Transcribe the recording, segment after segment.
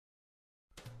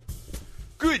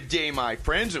Good day, my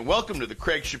friends, and welcome to the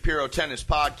Craig Shapiro Tennis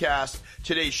Podcast.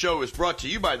 Today's show is brought to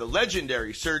you by the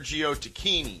legendary Sergio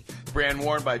Tacchini, brand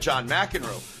worn by John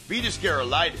McEnroe, Vitas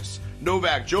Gerulaitis,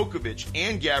 Novak Djokovic,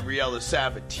 and Gabriela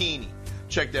Sabatini.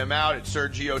 Check them out at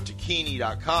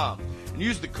sergiotacchini.com and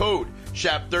use the code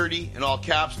SHAP30 in all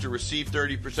caps to receive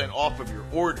 30% off of your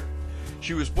order.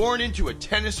 She was born into a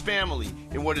tennis family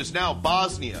in what is now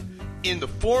Bosnia, in the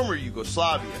former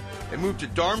Yugoslavia, and moved to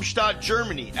Darmstadt,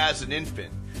 Germany as an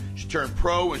infant. She turned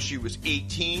pro when she was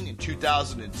 18 in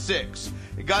 2006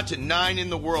 and got to 9 in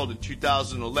the world in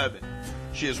 2011.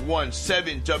 She has won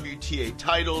 7 WTA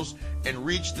titles and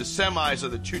reached the semis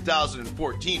of the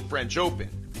 2014 French Open.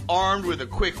 Armed with a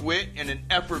quick wit and an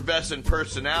effervescent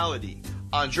personality,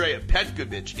 Andrea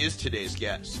Petkovic is today's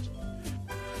guest.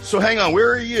 So hang on,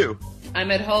 where are you?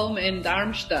 I'm at home in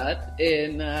Darmstadt,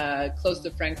 in close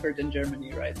to Frankfurt in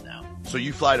Germany right now. So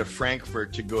you fly to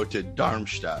Frankfurt to go to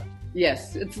Darmstadt?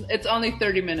 Yes, it's only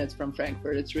 30 minutes from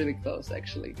Frankfurt. It's really close,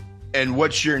 actually. And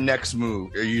what's your next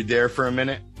move? Are you there for a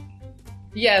minute?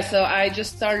 Yeah, so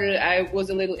I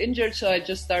was a little injured, so I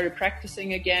just started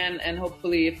practicing again. And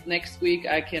hopefully if next week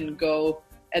I can go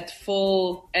at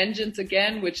full engines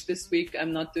again, which this week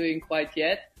I'm not doing quite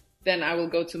yet, then I will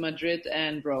go to Madrid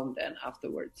and Rome then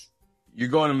afterwards. You're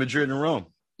going to Madrid and Rome?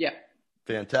 Yeah.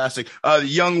 Fantastic. The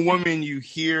young woman you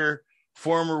hear,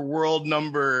 former world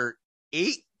number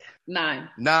 8?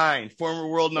 9. Former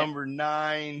world number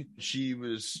 9. She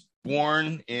was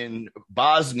born in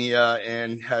Bosnia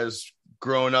and has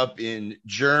grown up in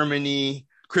Germany.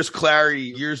 Chris Clary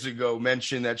years ago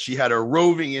mentioned that she had a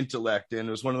roving intellect and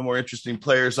was one of the more interesting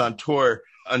players on tour.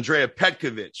 Andrea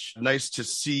Petkovic, nice to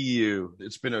see you.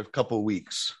 It's been a couple of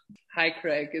weeks. Hi,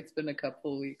 Craig. It's been a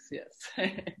couple of weeks, yes.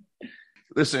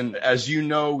 Listen, as you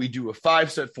know, we do a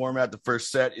 5-set format. The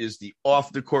first set is the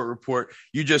off-the-court report.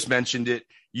 You just mentioned it.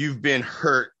 You've been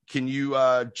hurt. Can you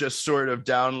just sort of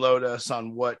download us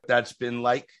on what that's been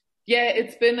like? Yeah,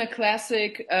 it's been a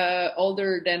classic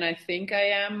older than I think I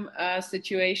am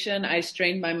situation. I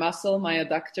strained my muscle, my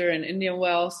adductor in Indian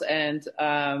Wells, and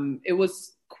it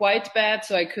was quite bad,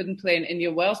 so I couldn't play in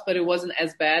Indian Wells, but it wasn't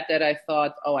as bad that I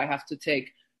thought, I have to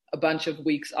take a bunch of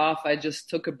weeks off. I just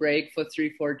took a break for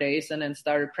 3-4 days and then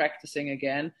started practicing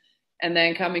again. And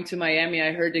then coming to Miami,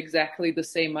 I hurt exactly the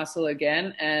same muscle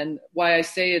again. And why I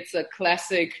say it's a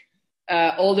classic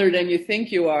older than you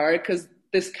think you are, because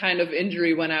this kind of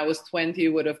injury when I was 20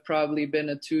 would have probably been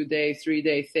a 2-day,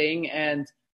 3-day thing. And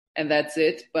that's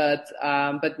it. But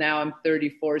now I'm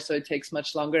 34, so it takes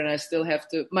much longer, and I still have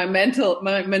to. My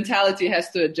mentality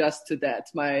has to adjust to that.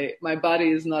 My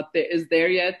body is there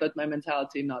yet, but my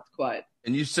mentality not quite.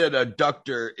 And you said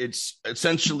adductor. It's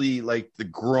essentially like the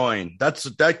groin. That's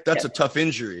a tough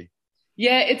injury.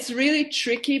 Yeah, it's really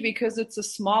tricky because it's a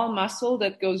small muscle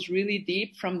that goes really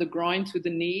deep from the groin to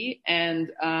the knee,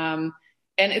 and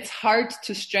it's hard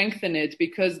to strengthen it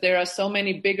because there are so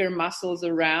many bigger muscles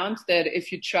around that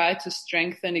if you try to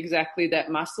strengthen exactly that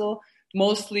muscle,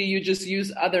 mostly you just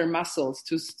use other muscles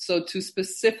to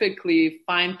specifically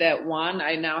find that one.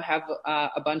 I now have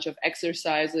a bunch of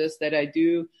exercises that I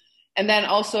do. And then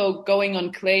also going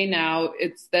on clay now,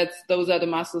 those are the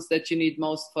muscles that you need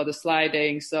most for the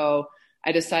sliding. So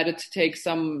I decided to take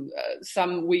some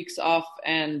weeks off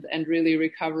and really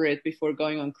recover it before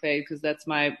going on clay, because that's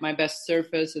my best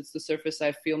surface. It's the surface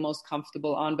I feel most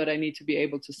comfortable on, but I need to be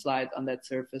able to slide on that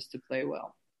surface to play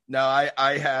well. Now,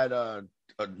 I had,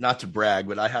 not to brag,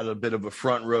 but I had a bit of a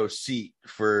front row seat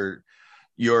for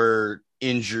your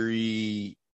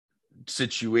injury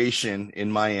situation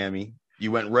in Miami.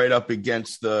 You went right up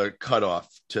against the cutoff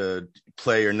to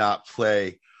play or not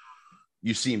play.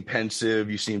 You seem pensive.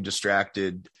 You seem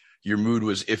distracted. Your mood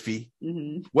was iffy.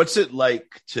 Mm-hmm. What's it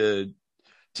like to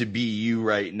be you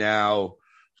right now,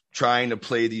 trying to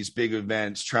play these big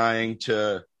events, trying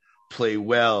to play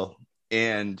well,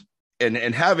 and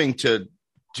having to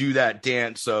do that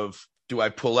dance of, do I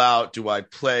pull out? Do I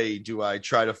play? Do I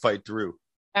try to fight through?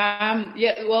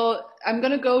 Yeah, well, I'm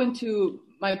going to go into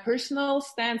my personal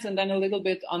stance and then a little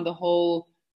bit on the whole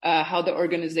how the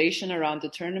organization around the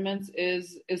tournaments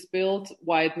is built,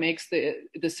 why it makes the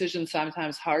decision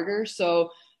sometimes harder.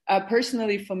 So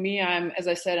personally for me, as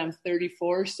I said, I'm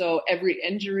 34. So every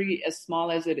injury, as small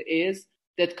as it is,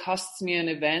 that costs me an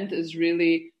event is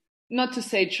really, not to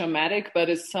say traumatic, but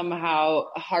it's somehow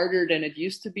harder than it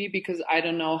used to be, because I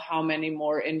don't know how many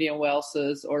more Indian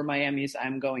Wellses or Miamis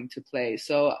I'm going to play.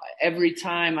 So every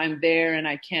time I'm there and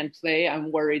I can't play,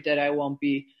 I'm worried that I won't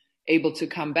be able to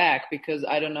come back, because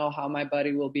I don't know how my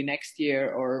body will be next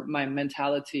year, or my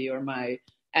mentality or my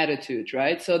attitude,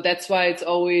 right? So that's why it's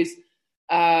always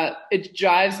it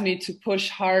drives me to push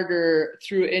harder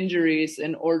through injuries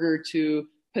in order to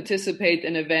participate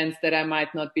in events that I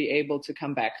might not be able to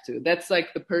come back to. That's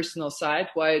like the personal side,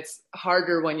 why it's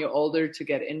harder when you're older to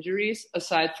get injuries,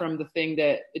 aside from the thing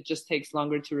that it just takes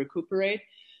longer to recuperate.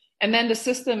 And then the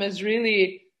system is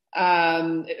really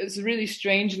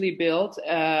strangely built.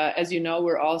 As you know,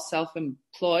 we're all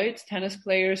self-employed tennis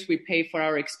players. We pay for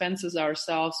our expenses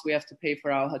ourselves. We have to pay for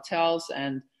our hotels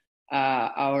and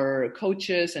our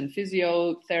coaches and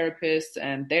physiotherapists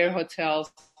and their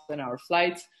hotels and our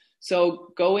flights.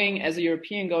 So going as a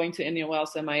European, going to Indian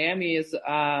Wells and Miami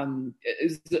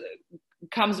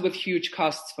comes with huge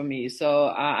costs for me. So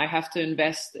I have to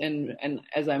invest in, and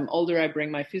as I'm older, I bring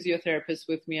my physiotherapist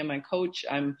with me and my coach.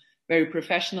 I'm very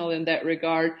professional in that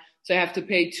regard. So I have to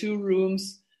pay 2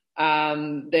 rooms. They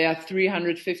are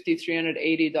 $350,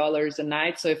 $380 a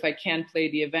night. So if I can't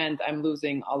play the event, I'm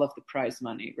losing all of the prize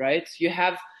money, right? You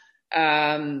have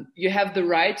the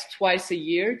right twice a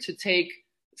year to take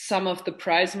some of the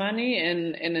prize money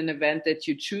in an event that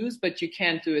you choose, but you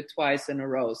can't do it twice in a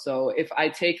row. So if I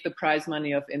take the prize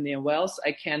money of Indian Wells,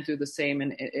 I can't do the same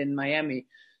in Miami.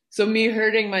 So me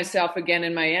hurting myself again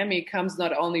in Miami comes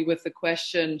not only with the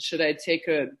question, should I take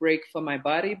a break for my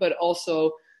body, but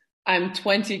also I'm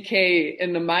 20K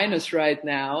in the minus right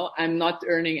now. I'm not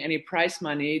earning any prize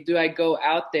money. Do I go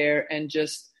out there and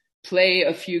just play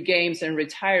a few games and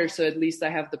retire, so at least I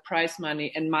have the prize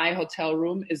money and my hotel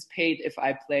room is paid if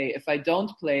I play? If I don't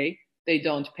play, they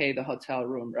don't pay the hotel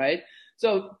room, right?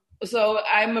 So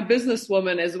I'm a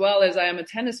businesswoman as well as I am a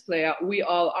tennis player. We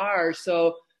all are.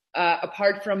 So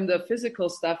apart from the physical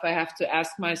stuff, I have to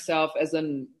ask myself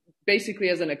basically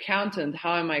as an accountant,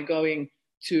 how am I going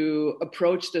to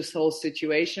approach this whole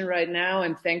situation right now?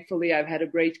 And thankfully, I've had a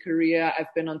great career.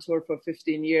 I've been on tour for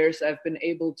 15 years. I've been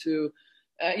able to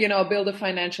build a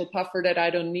financial buffer that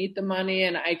I don't need the money,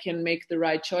 and I can make the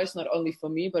right choice, not only for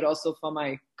me, but also for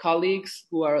my colleagues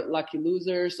who are lucky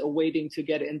losers or waiting to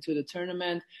get into the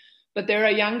tournament. But there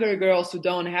are younger girls who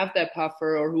don't have that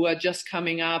buffer or who are just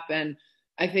coming up. And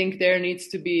I think there needs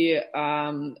to be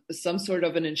some sort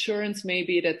of an insurance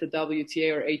maybe that the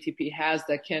WTA or ATP has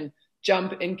that can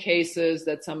jump in cases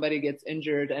that somebody gets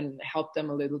injured and help them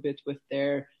a little bit with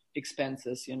their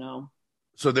expenses,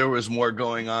 So there was more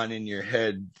going on in your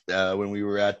head when we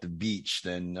were at the beach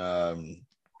than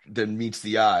meets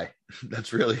the eye.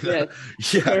 That's really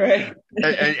Correct.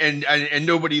 and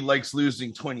nobody likes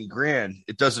losing 20 grand.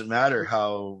 It doesn't matter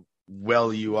how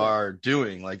well you are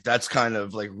doing. Like that's kind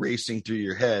of like racing through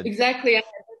your head. Exactly.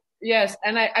 Yes,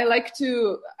 and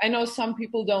I know some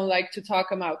people don't like to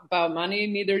talk about money,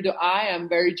 neither do I. I'm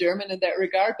very German in that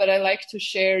regard, but I like to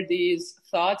share these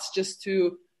thoughts just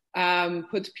to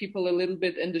put people a little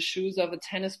bit in the shoes of a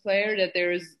tennis player, that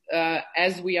there is,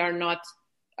 as we are not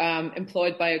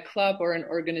employed by a club or an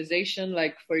organization,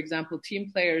 like, for example,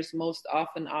 team players most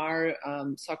often are,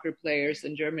 soccer players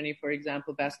in Germany, for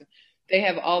example, basketball, they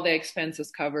have all their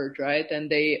expenses covered, right? And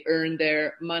they earn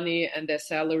their money and their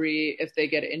salary if they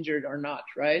get injured or not,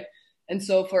 right? And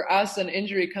so for us, an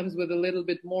injury comes with a little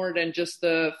bit more than just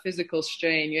the physical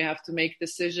strain. You have to make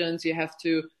decisions. You have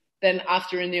to, then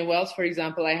after Indian Wells, for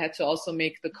example, I had to also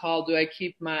make the call, do I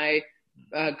keep my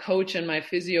coach and my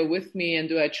physio with me, and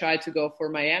do I try to go for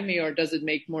Miami, or does it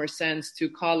make more sense to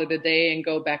call it a day and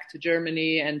go back to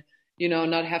Germany and,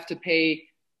 not have to pay,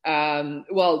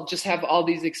 just have all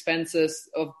these expenses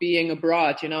of being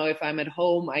abroad. If I'm at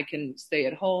home, I can stay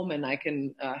at home and I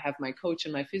can have my coach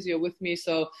and my physio with me.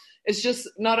 So it's just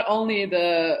not only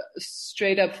the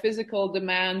straight up physical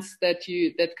demands that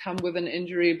come with an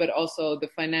injury, but also the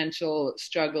financial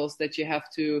struggles that you have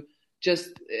to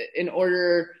just, in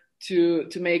order to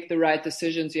make the right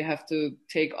decisions, you have to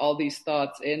take all these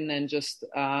thoughts in and just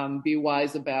be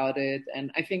wise about it.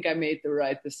 And I think I made the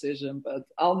right decision, but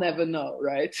I'll never know,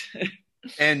 right?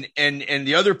 And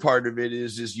the other part of it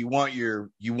is you want your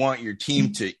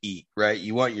team to eat, right?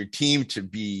 You want your team to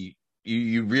be,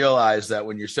 you realize that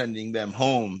when you're sending them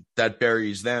home, that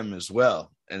buries them as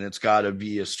well. And it's got to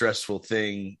be a stressful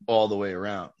thing all the way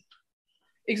around.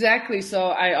 Exactly. So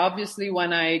I obviously,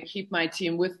 when I keep my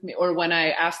team with me, or when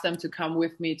I ask them to come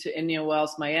with me to Indian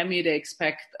Wells, Miami, they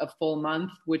expect a full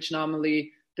month, which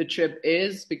normally the trip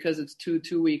is, because it's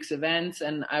two weeks events.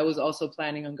 And I was also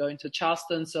planning on going to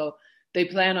Charleston. So they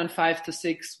plan on 5 to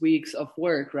 6 weeks of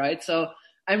work, right? So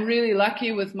I'm really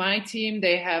lucky with my team.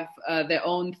 They have their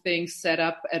own things set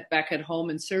up back at home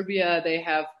in Serbia. They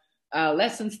have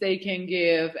lessons they can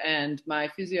give, and my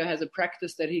physio has a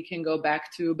practice that he can go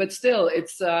back to. But still,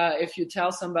 it's if you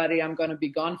tell somebody I'm going to be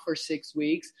gone for 6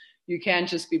 weeks, You can't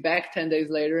just be back 10 days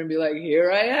later and be like,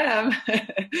 here I am.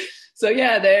 So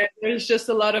yeah, there's just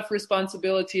a lot of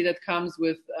responsibility that comes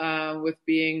with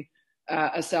being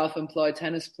a self-employed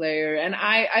tennis player. And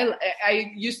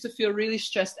I used to feel really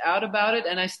stressed out about it,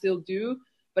 and I still do.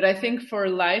 But I think for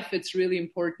life, it's really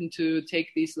important to take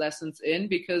these lessons in,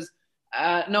 because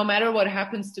no matter what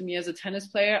happens to me as a tennis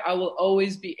player, I will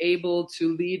always be able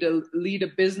to lead a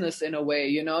business in a way,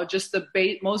 you know, just the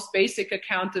most basic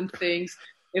accountant things.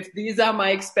 If these are my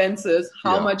expenses,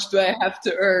 how much do I have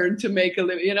to earn to make a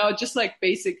living? You know, just like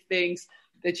basic things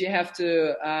that you have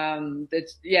to,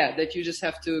 that you just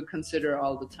have to consider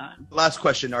all the time. Last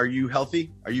question. Are you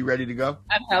healthy? Are you ready to go?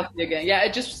 I'm healthy again. Yeah, I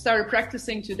just started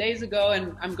practicing 2 days ago,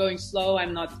 and I'm going slow.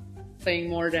 I'm not playing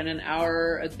more than an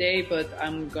hour a day, but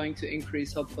I'm going to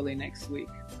increase hopefully next week.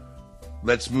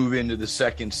 Let's move into the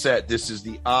second set. This is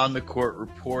the On the Court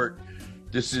Report.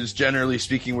 This is, generally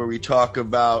speaking, where we talk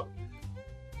about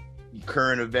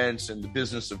current events and the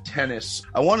business of tennis.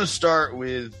 I want to start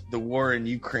with the war in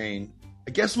Ukraine.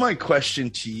 I guess my question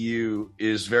to you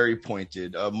is very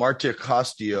pointed. Marta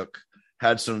Kostyuk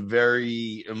had some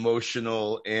very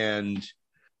emotional and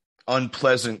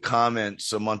unpleasant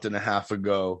comments a month and a half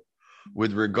ago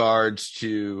with regards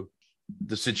to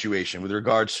the situation, with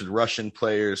regards to the Russian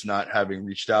players not having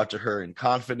reached out to her in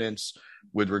confidence,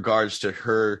 with regards to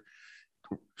her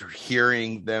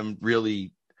hearing them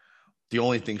really, the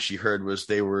only thing she heard was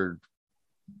they were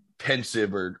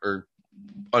pensive or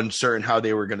uncertain how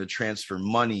they were going to transfer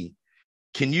money.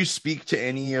 Can you speak to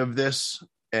any of this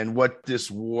and what this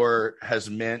war has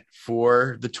meant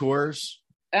for the tours?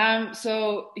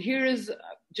 So here is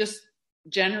just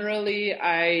generally,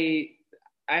 I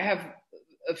have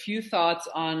a few thoughts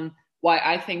on why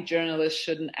I think journalists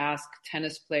shouldn't ask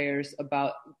tennis players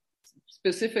about,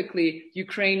 specifically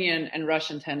Ukrainian and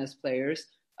Russian tennis players,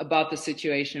 about the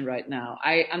situation right now.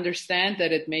 I understand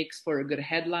that it makes for a good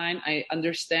headline. I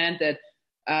understand that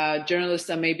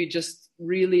journalists are maybe just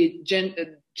really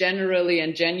generally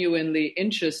and genuinely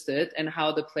interested in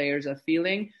how the players are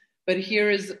feeling. But here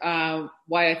is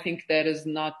why I think that is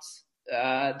not,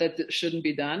 that shouldn't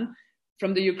be done.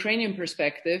 From the Ukrainian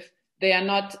perspective, they are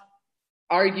not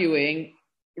arguing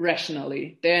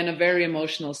rationally. They're in a very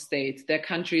emotional state. Their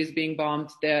country is being bombed.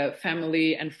 Their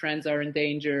family and friends are in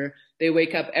danger. They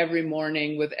wake up every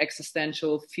morning with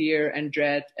existential fear and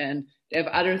dread, and they have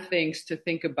other things to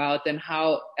think about than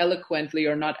how eloquently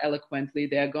or not eloquently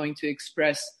they are going to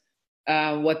express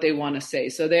what they want to say.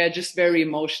 So they are just very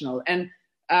emotional. And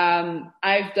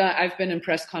I've been in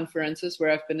press conferences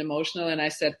where I've been emotional, and I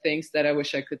said things that I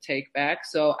wish I could take back.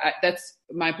 So that's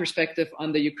my perspective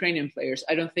on the Ukrainian players.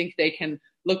 I don't think they can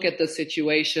look at the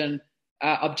situation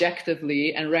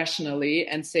objectively and rationally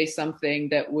and say something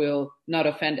that will not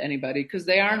offend anybody, because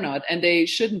they are not, and they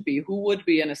shouldn't be. Who would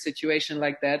be in a situation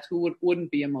like that? Who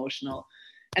wouldn't be emotional?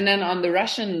 And then on the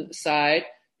Russian side,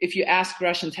 if you ask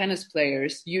Russian tennis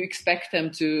players, you expect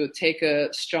them to take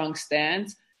a strong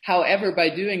stance. However, by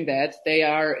doing that, they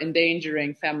are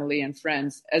endangering family and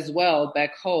friends as well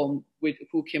back home,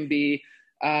 who can be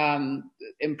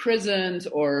imprisoned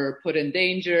or put in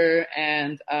danger.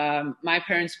 And my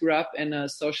parents grew up in a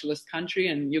socialist country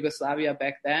in Yugoslavia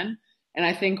back then. And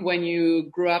I think when you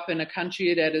grew up in a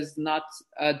country that is not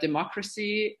a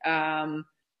democracy,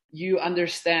 you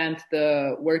understand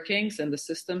the workings and the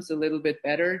systems a little bit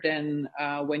better than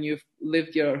when you've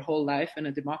lived your whole life in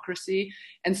a democracy.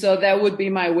 And so that would be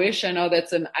my wish. I know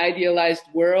that's an idealized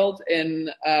world,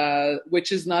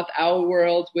 which is not our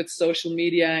world, with social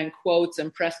media and quotes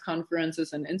and press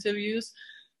conferences and interviews.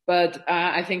 But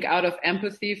I think out of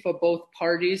empathy for both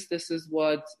parties, this is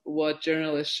what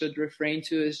journalists should refrain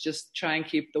to, is just try and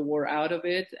keep the war out of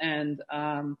it,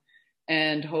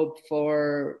 and hope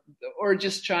for, or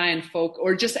just try and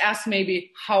or just ask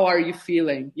maybe, how are you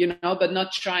feeling, but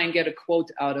not try and get a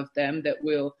quote out of them that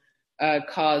will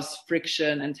cause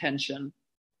friction and tension.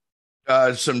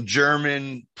 Some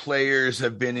German players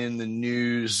have been in the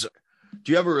news.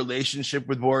 Do you have a relationship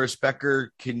with Boris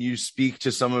Becker? Can you speak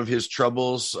to some of his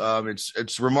troubles?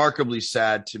 It's remarkably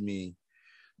sad to me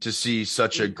to see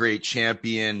such a great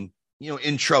champion,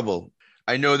 in trouble.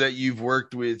 I know that you've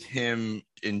worked with him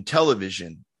in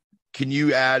television. Can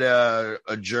you add a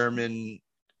German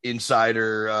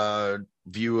insider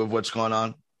view of what's going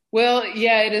on? Well,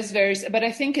 yeah, it is but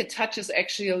I think it touches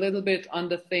actually a little bit on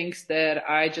the things that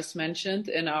I just mentioned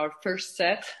in our first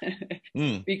set,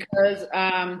 because,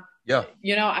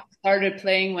 I started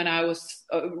playing when I was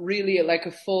really like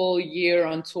a full year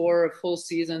on tour, full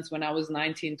seasons when I was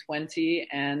 19, 20,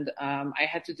 and I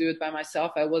had to do it by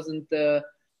myself. I wasn't the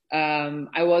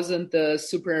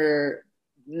super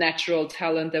natural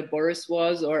talent that Boris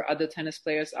was or other tennis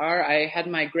players are. I had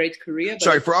my great career.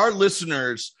 Sorry, for our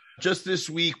listeners, just this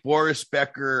week, Boris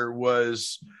Becker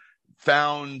was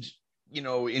found,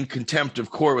 in contempt of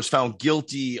court, was found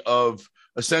guilty of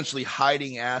essentially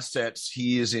hiding assets.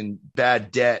 He is in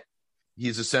bad debt.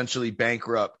 He's essentially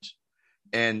bankrupt.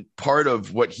 And part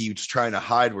of what he was trying to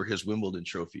hide were his Wimbledon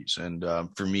trophies. And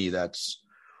for me,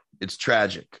 it's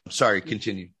tragic. Sorry,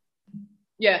 continue.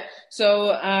 Yeah.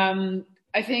 So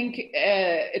I think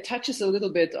it touches a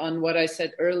little bit on what I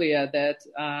said earlier, that,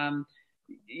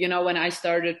 when I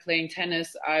started playing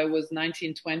tennis, I was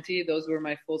 19, 20. Those were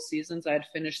my full seasons. I had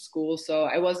finished school. So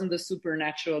I wasn't the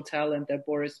supernatural talent that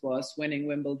Boris was, winning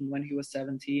Wimbledon when he was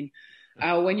 17.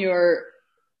 When you're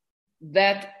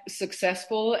that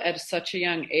successful at such a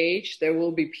young age, there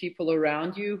will be people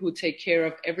around you who take care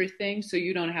of everything. So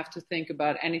you don't have to think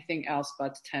about anything else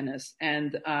but tennis.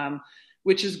 And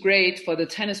which is great for the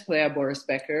tennis player, Boris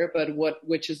Becker, but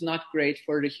which is not great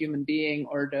for the human being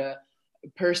or the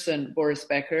person, Boris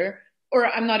Becker. Or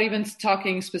I'm not even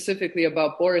talking specifically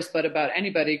about Boris, but about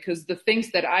anybody, because the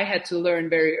things that I had to learn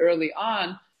very early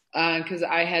on, because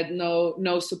I had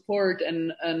no support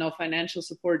and no financial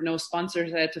support, no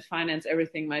sponsors. I had to finance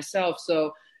everything myself.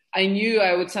 So I knew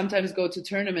I would sometimes go to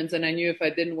tournaments, and I knew if I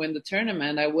didn't win the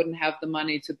tournament, I wouldn't have the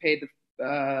money to pay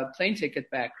the plane ticket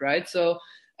back, right? So,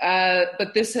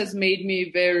 but this has made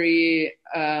me very,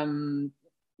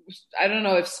 I don't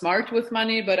know if smart with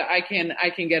money, but I can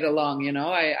get along,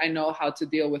 I know how to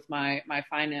deal with my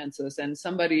finances. And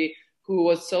somebody who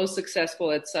was so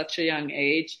successful at such a young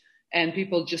age, and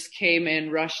people just came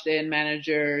in, rushed in,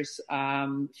 managers,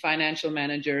 financial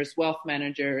managers, wealth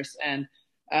managers, and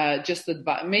just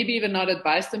maybe even not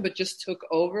advised them, but just took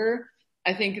over.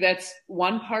 I think that's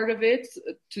one part of it,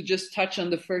 to just touch on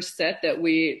the first set that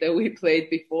we played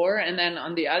before. And then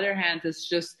on the other hand, it's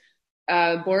just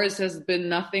Boris has been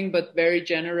nothing but very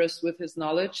generous with his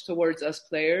knowledge towards us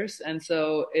players. And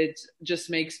so it just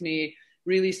makes me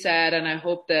really sad. And I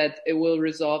hope that it will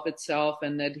resolve itself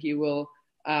and that he will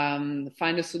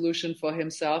find a solution for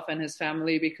himself and his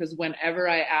family, because whenever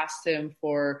I asked him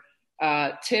for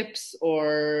tips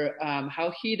or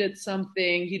how he did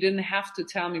something, he didn't have to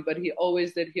tell me, but he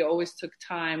always did. He always took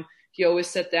time. He always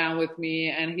sat down with me,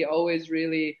 and he always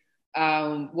really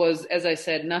was, as I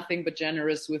said, nothing but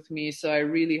generous with me. So I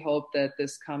really hope that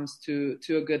this comes to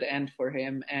a good end for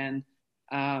him. And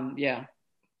yeah.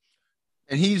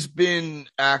 And he's been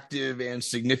active and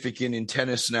significant in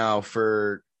tennis now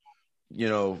for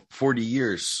 40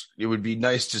 years. It would be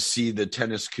nice to see the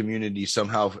tennis community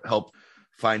somehow help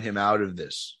find him out of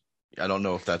this. I don't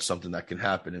know if that's something that can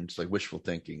happen. It's like wishful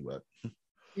thinking, but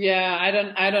yeah,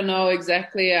 I don't know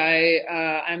exactly.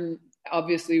 I'm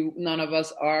obviously, none of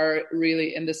us are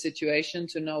really in the situation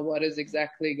to know what is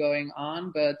exactly going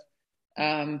on, but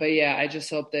yeah, I just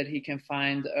hope that he can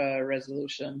find a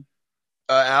resolution.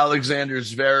 Alexander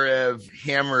Zverev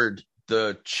hammered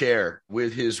the chair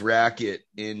with his racket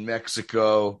in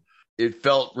Mexico. It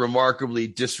felt remarkably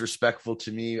disrespectful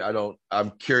to me.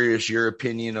 I'm curious your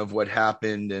opinion of what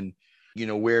happened and,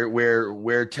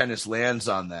 where tennis lands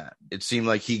on that. It seemed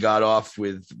like he got off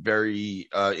with very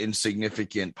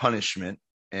insignificant punishment,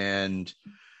 and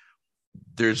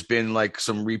there's been like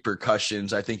some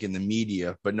repercussions, I think, in the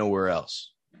media, but nowhere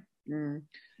else.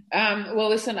 Well,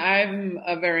 listen, I'm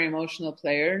a very emotional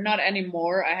player. Not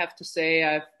anymore. I have to say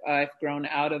I've grown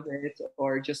out of it,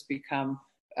 or just become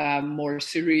more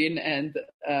serene and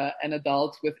an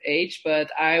adult with age. But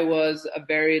I was a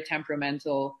very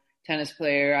temperamental tennis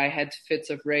player. I had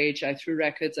fits of rage. I threw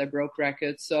rackets. I broke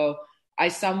rackets. So I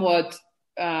somewhat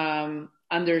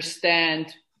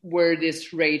understand where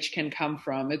this rage can come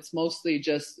from. It's mostly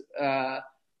just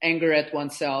anger at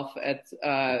oneself, at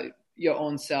your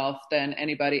own self, than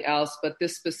anybody else. But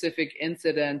this specific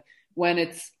incident, when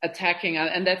it's attacking,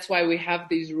 and that's why we have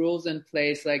these rules in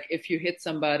place. Like if you hit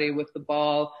somebody with the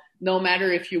ball, no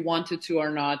matter if you wanted to or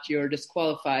not, you're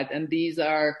disqualified. And these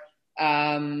are,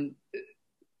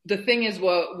 the thing is,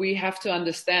 what we have to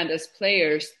understand as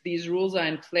players, these rules are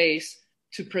in place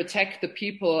to protect the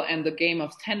people and the game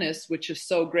of tennis, which is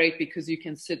so great because you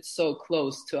can sit so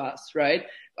close to us, right?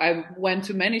 I went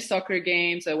to many soccer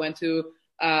games. I went to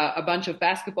a bunch of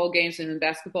basketball games, and in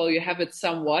basketball you have it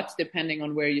somewhat depending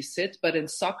on where you sit, but in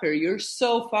soccer you're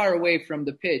so far away from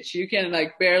the pitch, you can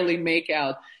like barely make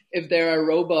out if there are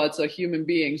robots or human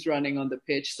beings running on the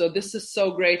pitch. So this is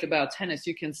so great about tennis.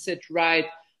 You can sit right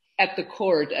at the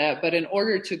court, but in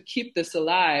order to keep this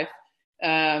alive,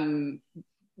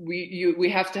 we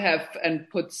have to have and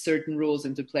put certain rules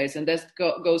into place, and that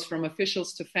goes from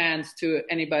officials to fans to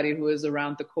anybody who is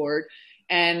around the court.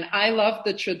 And I love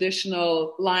the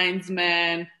traditional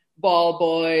linesman, ball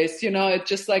boys, it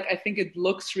just like, I think it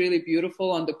looks really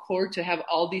beautiful on the court to have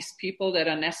all these people that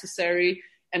are necessary,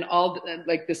 and all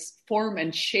like this form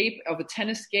and shape of a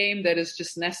tennis game that is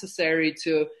just necessary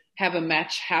to have a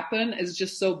match happen is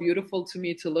just so beautiful to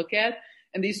me to look at.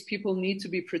 And these people need to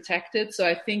be protected. So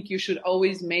I think you should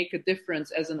always make a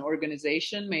difference as an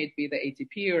organization, may it be the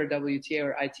ATP or WTA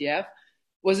or ITF.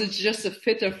 Was it just a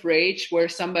fit of rage where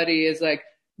somebody is like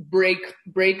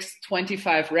breaks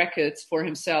 25 rackets for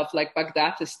himself, like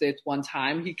Bagdatis did one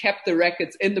time? He kept the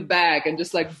rackets in the bag and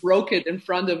just like broke it in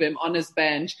front of him on his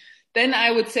bench. Then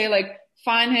I would say like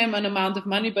fine him an amount of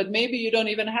money, but maybe you don't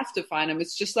even have to fine him.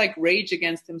 It's just like rage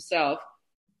against himself.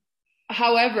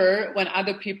 However, when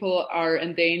other people are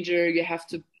in danger, you have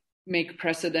to make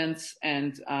precedents,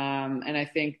 and I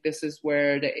think this is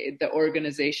where the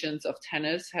organizations of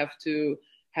tennis have to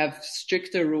have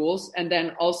stricter rules, and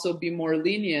then also be more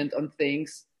lenient on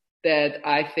things that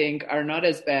I think are not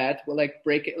as bad. Like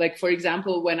for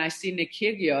example, when I see Nick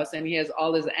Kyrgios and he has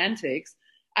all his antics,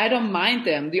 I don't mind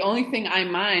them. The only thing I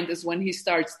mind is when he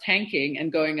starts tanking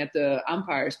and going at the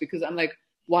umpires, because I'm like,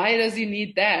 why does he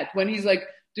need that? When he's like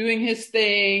doing his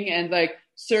thing and like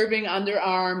serving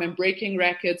underarm and breaking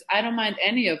rackets, I don't mind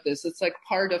any of this. It's like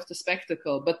part of the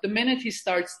spectacle. But the minute he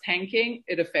starts tanking,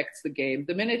 it affects the game.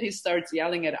 The minute he starts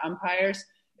yelling at umpires,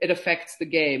 it affects the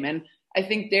game. And I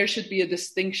think there should be a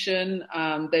distinction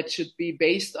that should be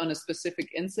based on a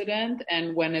specific incident.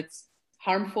 And when it's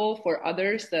harmful for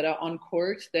others that are on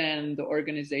court, then the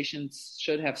organizations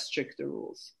should have stricter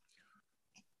rules.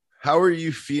 How are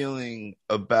you feeling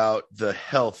about the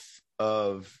health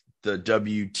of the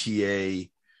WTA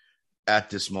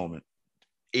at this moment?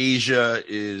 Asia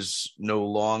is no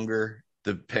longer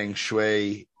the Peng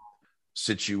Shui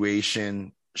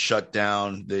situation, shut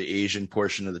down the Asian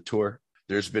portion of the tour.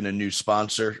 There's been a new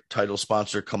title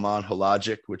sponsor come on,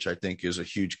 Hologic, which I think is a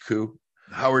huge coup.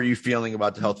 How are you feeling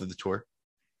about the health of the tour?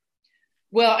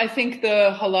 Well, I think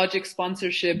the Hologic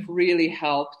sponsorship really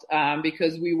helped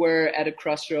because we were at a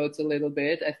crossroads a little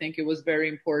bit. I think it was very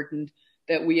important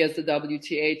that we as the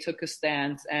WTA took a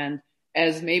stance, and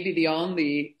as maybe the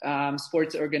only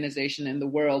sports organization in the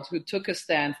world who took a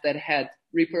stance that had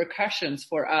repercussions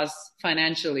for us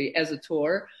financially as a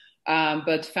tour,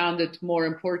 but found it more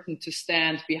important to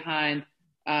stand behind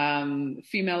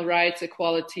female rights,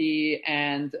 equality,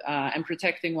 and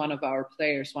protecting one of our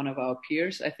players, one of our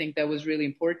peers. I think that was really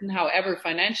important. However,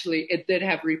 financially, it did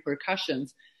have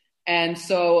repercussions. And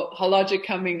so Hologic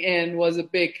coming in was a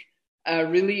big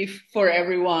relief for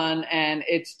everyone, and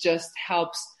it just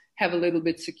helps have a little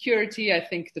bit security. I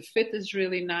think the fit is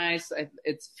really nice.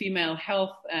 It's female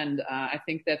health, and I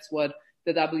think that's what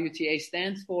the WTA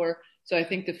stands for. So I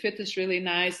think the fit is really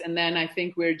nice. And then I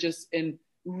think we're just in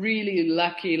really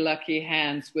lucky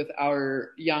hands with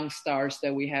our young stars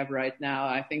that we have right now.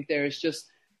 I think there's just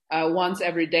once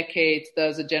every decade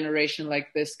does a generation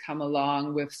like this come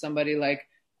along with somebody like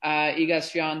Iga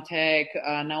Swiatek,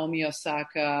 Naomi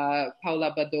Osaka,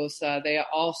 Paula Badosa. They are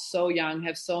all so young,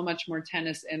 have so much more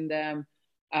tennis in them,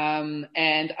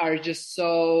 and are just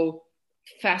so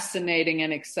fascinating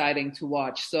and exciting to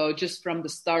watch. So just from the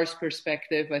stars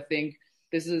perspective, I think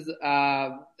this is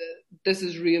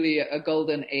really a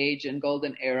golden age and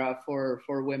golden era for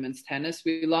women's tennis.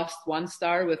 We lost one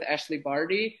star with Ashley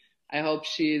Barty. I hope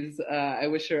I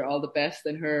wish her all the best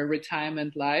in her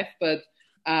retirement life, but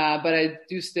I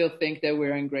do still think that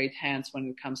we're in great hands when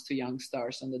it comes to young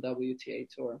stars on the WTA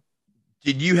tour.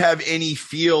 Did you have any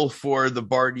feel for the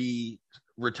Barty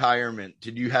retirement?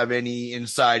 Did you have any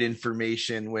inside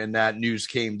information when that news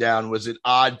came down? Was it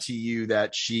odd to you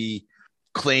that she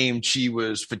claimed she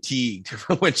was fatigued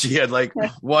when she had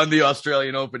won the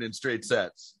Australian Open in straight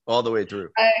sets all the way through?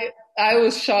 I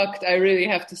was shocked. I really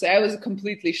have to say, I was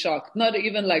completely shocked. Not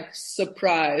even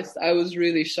surprised. I was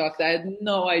really shocked. I had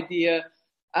no idea,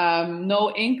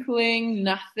 no inkling,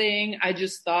 nothing. I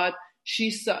just thought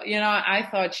I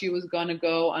thought she was going to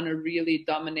go on a really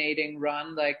dominating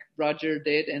run like Roger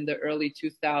did in the early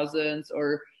 2000s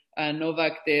or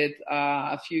Novak did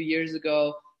a few years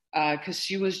ago. Because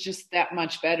she was just that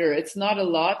much better. It's not a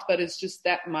lot, but it's just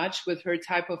that much with her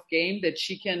type of game that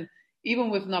she can, even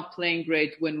with not playing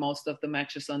great, win most of the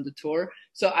matches on the tour.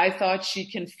 So I thought she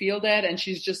can feel that, and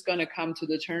she's just going to come to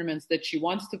the tournaments that she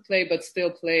wants to play, but still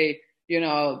play,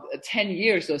 10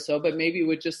 years or so, but maybe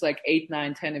with just 8,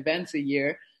 9, 10 events a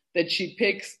year that she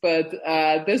picks. But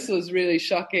this was really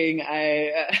shocking.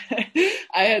 I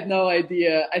had no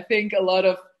idea. I think a lot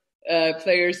of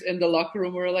players in the locker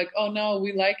room were like, "Oh no,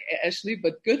 we like Ashley,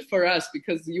 but good for us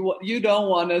because you don't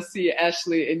want to see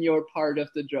Ashley in your part of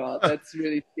the draw. That's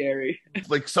really scary."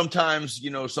 Like sometimes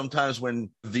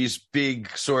when these big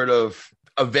sort of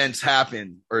events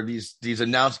happen or these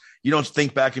announced, you don't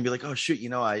think back and be like, "Oh shoot,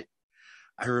 I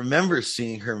remember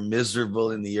seeing her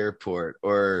miserable in the airport,"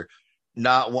 or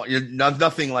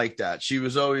nothing like that. She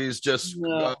was always just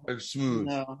smooth.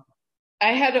 No.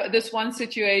 I had this one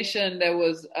situation that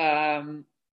was,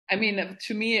 I mean,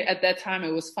 to me at that time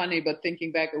it was funny, but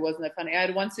thinking back, it wasn't that funny. I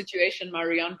had one situation,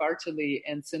 Marianne Bartoli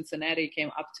in Cincinnati came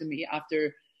up to me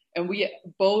after, and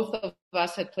both of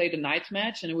us had played a night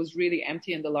match and it was really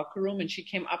empty in the locker room. And she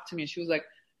came up to me and she was like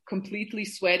completely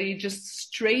sweaty, just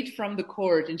straight from the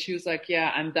court. And she was like,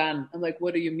 "Yeah, I'm done." I'm like,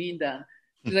 "What do you mean done?"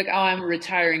 She's like, "Oh, I'm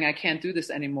retiring. I can't do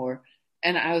this anymore."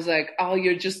 And I was like, "Oh,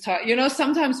 you're just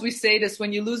sometimes we say this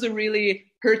when you lose a really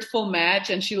hurtful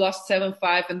match, and she lost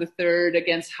 7-5 in the third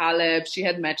against Halep. She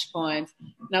had match points.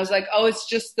 And I was like, "Oh, it's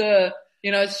just the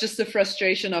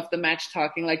frustration of the match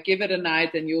talking. Like, give it a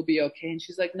night and you'll be okay." And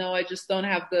she's like, "No, I just don't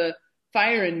have the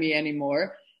fire in me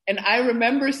anymore." And I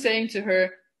remember saying to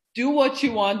her, "Do what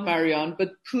you want, Marianne,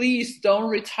 but please don't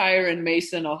retire in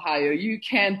Mason, Ohio. You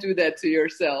can't do that to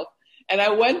yourself." And I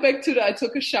went back I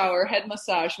took a shower, had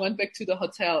massage, went back to the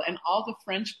hotel, and all the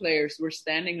French players were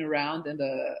standing around in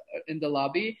the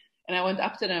lobby. And I went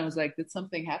up to them, I was like, "Did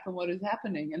something happen? What is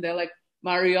happening?" And they're like,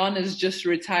 "Marianne is just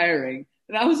retiring."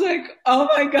 And I was like, "Oh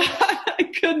my God,"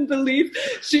 I couldn't believe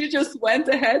she just went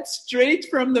ahead straight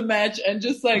from the match and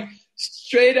just like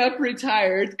straight up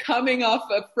retired, coming off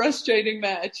a frustrating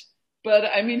match. But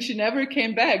I mean, she never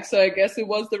came back. So I guess it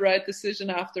was the right decision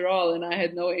after all. And I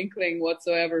had no inkling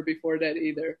whatsoever before that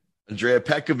either. Andrea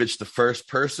Petkovic, the first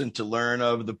person to learn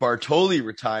of the Bartoli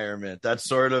retirement. That's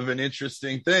sort of an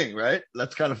interesting thing, right?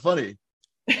 That's kind of funny.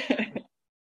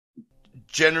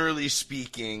 Generally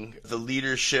speaking, the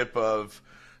leadership of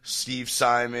Steve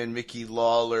Simon, Mickey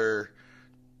Lawler,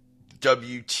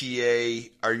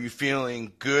 WTA, are you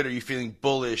feeling good? Are you feeling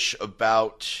bullish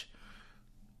about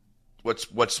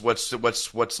what's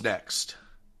next?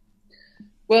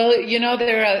 Well,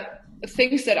 there are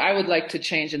things that I would like to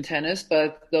change in tennis,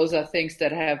 but those are things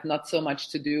that have not so much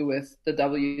to do with the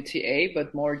WTA,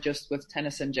 but more just with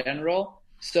tennis in general.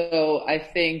 So I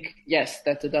think, yes,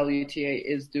 that the WTA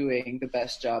is doing the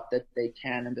best job that they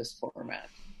can in this format.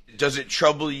 Does it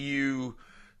trouble you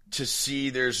to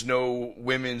see there's no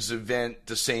women's event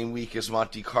the same week as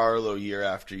Monte Carlo year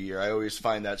after year? I always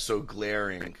find that so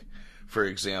glaring. For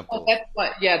example,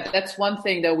 that's one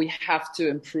thing that we have to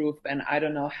improve, and I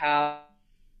don't know how,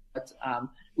 but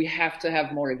we have to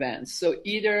have more events. So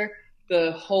either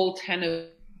the whole tennis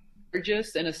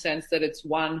merges in a sense that it's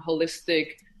one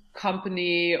holistic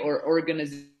company or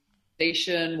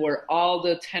organization where all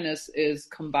the tennis is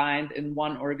combined in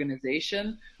one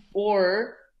organization,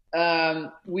 or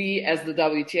we as the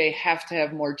WTA have to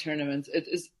have more tournaments. It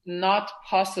is not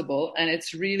possible, and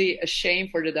it's really a shame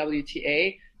for the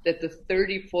WTA that the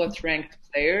 34th ranked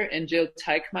player and Jill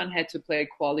Teichmann had to play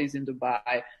qualies in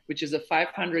Dubai, which is a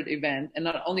 500 event. And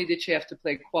not only did she have to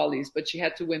play qualies, but she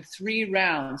had to win 3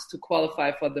 rounds to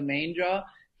qualify for the main draw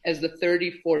as the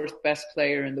 34th best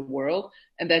player in the world.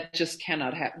 And that just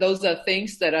cannot happen. Those are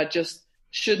things that are just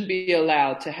shouldn't be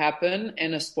allowed to happen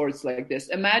in a sports like this.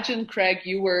 Imagine, Craig,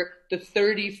 you were the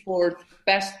 34th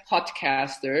best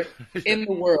podcaster in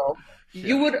the world.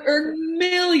 You would earn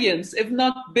millions, if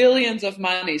not billions of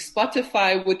money.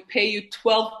 Spotify would pay you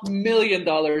 $12 million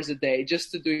a day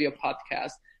just to do your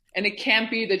podcast. And it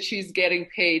can't be that she's getting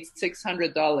paid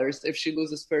 $600 if she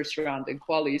loses first round in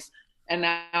qualies. And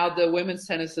now the women's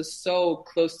tennis is so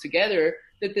close together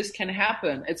that this can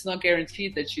happen. It's not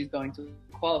guaranteed that she's going to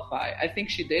qualify. I think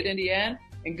she did in the end,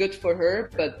 and good for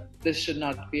her, but this should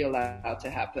not be allowed to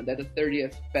happen, that the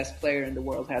 30th best player in the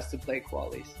world has to play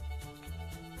qualies.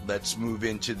 Let's move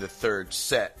into the third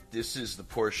set. This is the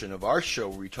portion of our show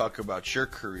where we talk about your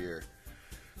career.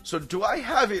 So do I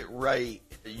have it right?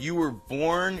 You were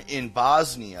born in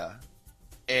Bosnia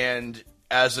and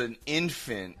as an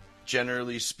infant,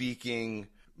 generally speaking,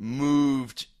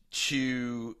 moved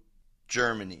to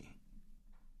Germany.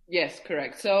 Yes,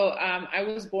 correct. So I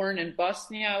was born in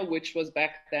Bosnia, which was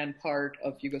back then part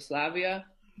of Yugoslavia.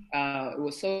 It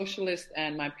was socialist,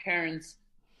 and my parents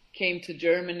came to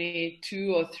Germany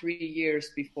 2 or 3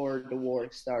 years before the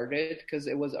war started, because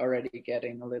it was already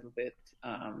getting a little bit,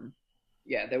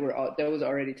 there was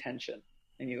already tension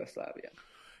in Yugoslavia.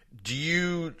 Do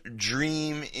you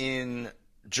dream in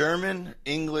German,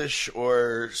 English,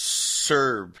 or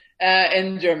Serb?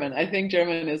 In German. I think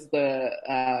German is the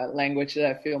language that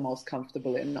I feel most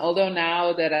comfortable in. Although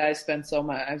now that I spend so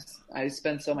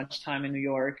much time in New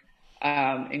York,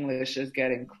 English is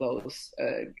getting close,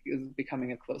 is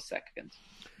becoming a close second.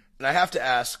 And I have to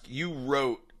ask, you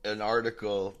wrote an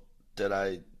article that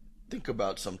I think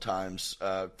about sometimes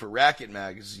for Racket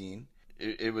Magazine.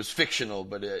 It was fictional,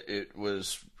 but it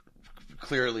was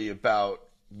clearly about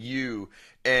you.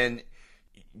 And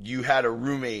you had a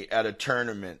roommate at a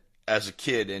tournament as a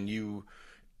kid, and you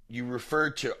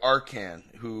referred to Arkan,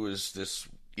 who was this,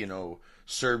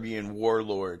 Serbian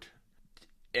warlord.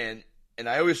 And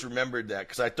I always remembered that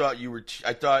because I thought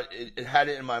I thought it had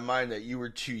it in my mind that you were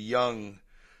too young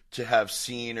to have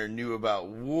seen or knew about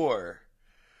war.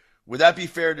 Would that be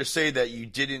fair to say that you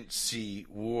didn't see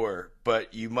war,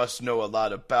 but you must know a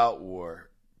lot about war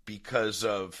because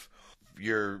of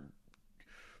your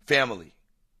family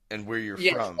and where you're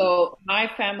from? So my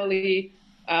family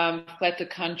fled the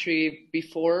country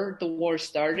before the war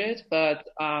started, but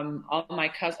all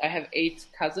my I have 8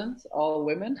 cousins, all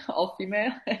women, all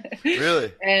female.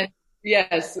 Really? And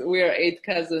yes, we are 8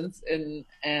 cousins, and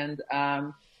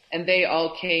they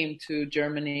all came to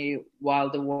Germany while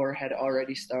the war had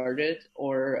already started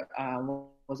or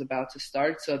was about to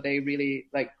start. So they really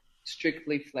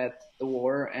strictly fled the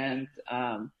war. And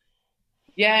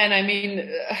and I mean,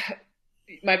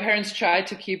 my parents tried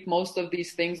to keep most of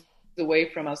these things away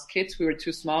from us kids. We were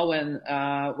too small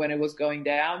when it was going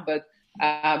down. But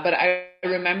I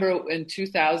remember in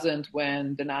 2000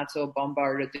 when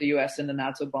the U.S. and the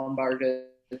NATO bombarded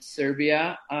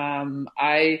Serbia.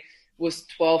 I was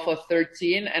 12 or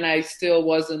 13, and I still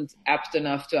wasn't apt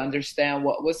enough to understand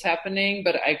what was happening,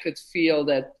 but I could feel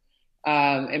that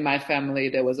in my family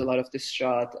there was a lot of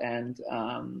distraught and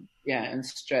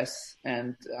stress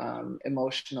and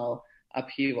emotional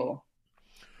upheaval.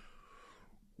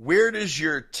 Where does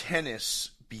your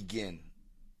tennis begin?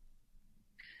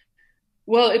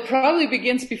 Well, it probably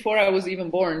begins before I was even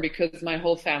born because my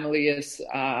whole family is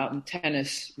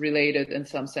tennis related in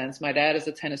some sense. My dad is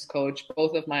a tennis coach.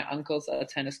 Both of my uncles are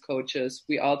tennis coaches.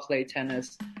 We all play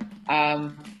tennis.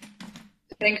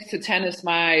 Thanks to tennis,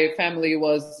 my family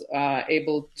was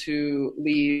able to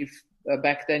leave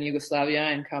back then Yugoslavia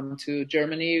and come to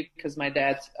Germany because my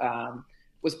dad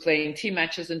was playing team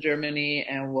matches in Germany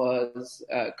and was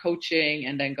coaching,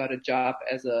 and then got a job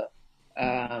as a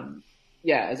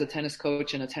tennis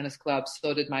coach in a tennis club.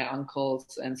 So did my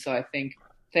uncles. And so I think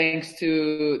thanks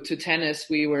to tennis,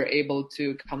 we were able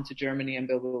to come to Germany and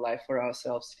build a life for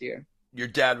ourselves here. Your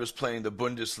dad was playing the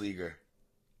Bundesliga.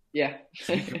 Yeah.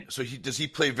 So does he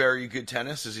play very good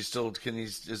tennis? Is he still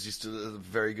a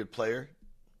very good player?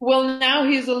 Well, now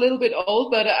he's a little bit old,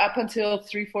 but up until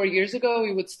 3-4 years ago,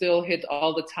 he would still hit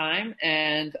all the time.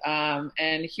 And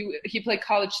he played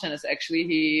college tennis. Actually,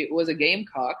 he was a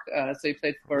Gamecock, so he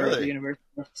played for the University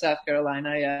of South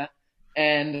Carolina. Yeah,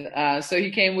 and so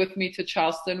he came with me to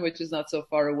Charleston, which is not so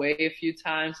far away, a few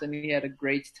times, and he had a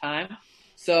great time.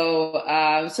 So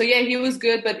he was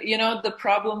good. But the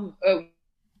problem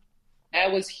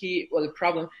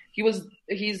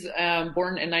he's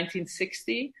born in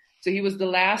 1960. So he was the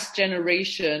last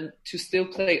generation to still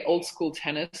play old school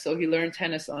tennis. So he learned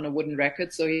tennis on a wooden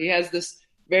racket. So he has this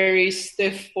very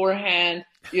stiff forehand,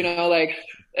 like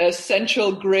a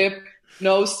central grip,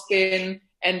 no spin.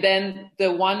 And then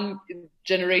the one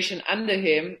generation under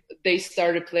him, they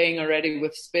started playing already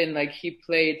with spin. Like he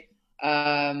played,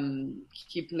 I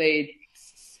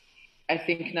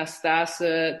think,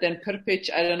 Nastase, then Prpic.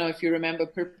 I don't know if you remember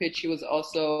Prpic. He was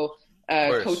also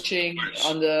coaching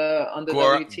on the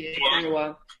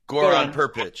WTA. Goran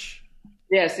Prpic.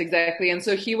 Yes, exactly. And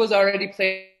so he was already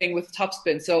playing with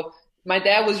topspin. So my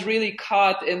dad was really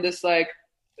caught in this,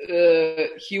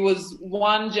 he was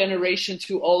one generation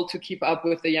too old to keep up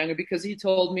with the younger, because he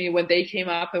told me when they came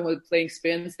up and were playing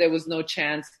spins, there was no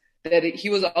chance that he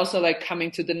was also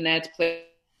coming to the net,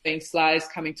 playing slice,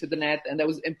 coming to the net, and that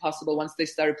was impossible. Once they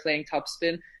started playing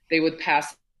topspin, they would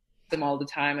pass him all the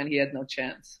time, and he had no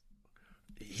chance.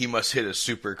 He must hit a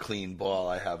super clean ball,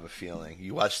 I have a feeling.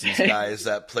 You watch these guys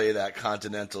that play that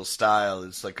continental style,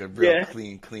 it's like a real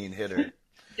clean hitter.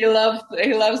 He loves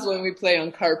when we play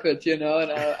on carpet, and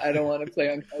I don't want to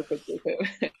play on carpet with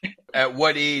him. At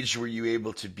what age were you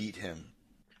able to beat him?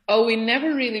 Oh, we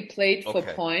never really played for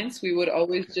points. We would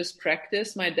always just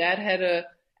practice. My dad had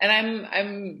and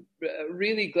I'm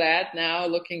really glad now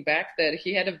looking back that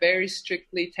he had a very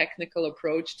strictly technical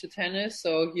approach to tennis.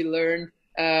 So he learned,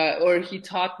 he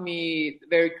taught me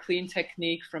very clean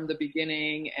technique from the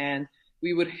beginning, and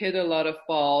we would hit a lot of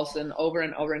balls and over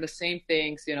and the same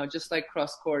things, just like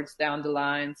cross courts, down the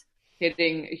lines,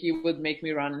 hitting. He would make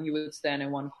me run and he would stand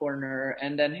in one corner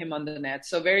and then him on the net.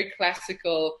 So very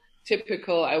classical,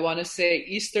 typical, I want to say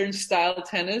Eastern style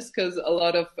tennis, because a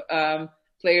lot of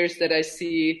players that I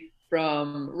see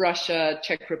from Russia,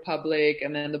 Czech Republic,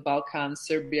 and then the Balkans,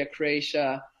 Serbia,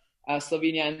 Croatia,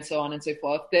 Slovenia, and so on and so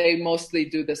forth, they mostly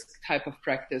do this type of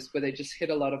practice where they just hit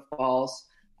a lot of balls,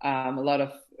 a lot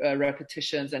of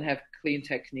repetitions, and have clean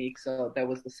technique. So that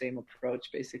was the same approach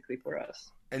basically for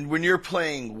us. And when you're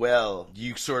playing well,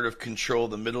 you sort of control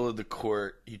the middle of the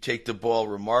court. You take the ball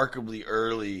remarkably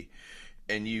early,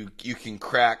 and you can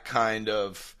crack kind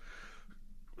of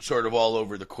sort of all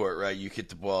over the court, right? You hit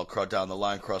the ball down the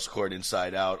line, cross court,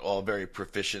 inside out, all very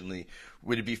proficiently.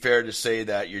 Would it be fair to say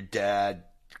that your dad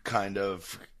kind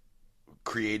of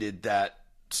created that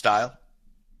style?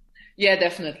 Yeah,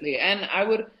 definitely. And I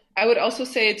would also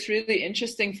say it's really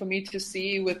interesting for me to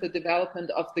see with the development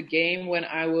of the game when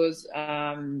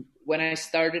I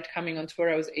started coming on tour.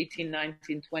 I was 18,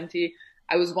 19, 20.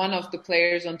 I was one of the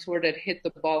players on tour that hit the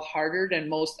ball harder than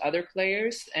most other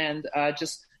players, and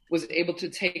just was able to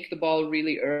take the ball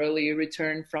really early,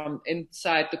 return from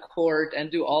inside the court, and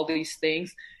do all these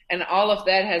things. And all of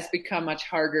that has become much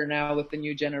harder now with the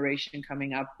new generation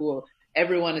coming up, who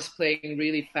everyone is playing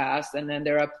really fast. And then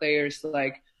there are players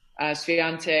like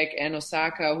Swiatek and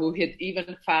Osaka who hit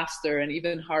even faster and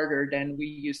even harder than we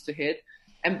used to hit.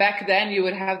 And back then you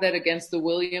would have that against the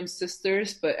Williams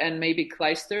sisters, and maybe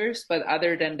Kleisters. But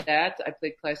other than that, I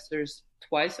played Kleisters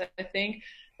twice, I think.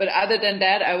 But other than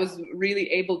that, I was really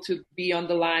able to be on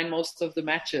the line most of the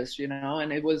matches,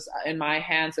 and it was in my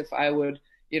hands if I would,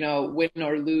 win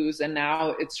or lose. And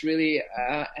now it's really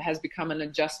has become an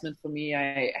adjustment for me.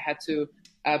 I had to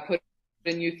put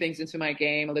the new things into my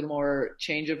game, a little more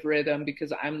change of rhythm,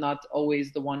 because I'm not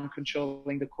always the one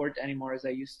controlling the court anymore as I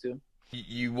used to.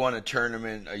 You won a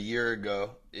tournament a year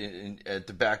ago at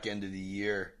the back end of the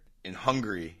year in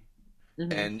Hungary,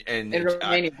 and in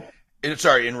Romania.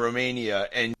 In Romania,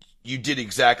 and you did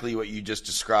exactly what you just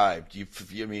described.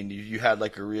 You had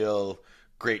like a real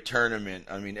great tournament.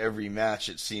 I mean, every match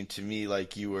it seemed to me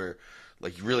like you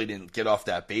really didn't get off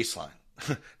that baseline.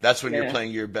 That's when you're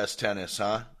playing your best tennis,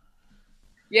 huh?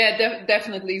 Yeah,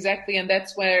 definitely, exactly, and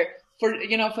that's where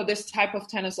for this type of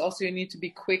tennis also you need to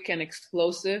be quick and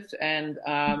explosive and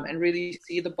really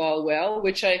see the ball well,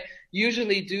 which I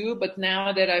usually do. But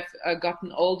now that I've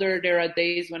gotten older, there are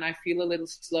days when I feel a little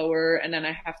slower, and then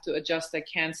I have to adjust. I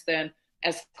can't stand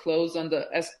as close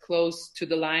to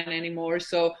the line anymore.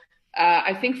 So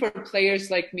I think for players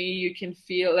like me, you can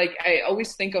feel like I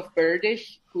always think of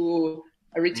Berdych, who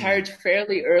retired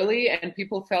fairly early, and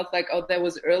people felt like, oh, that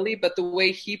was early. But the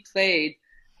way he played,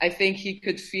 I think he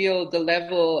could feel the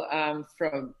level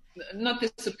from not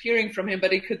disappearing from him,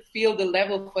 but he could feel the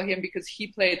level for him because he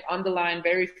played on the line,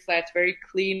 very flat, very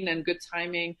clean, and good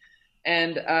timing.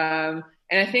 And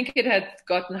I think it had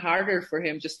gotten harder for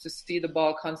him just to see the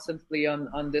ball constantly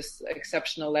on this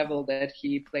exceptional level that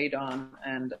he played on.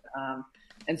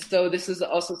 And so this is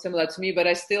also similar to me, but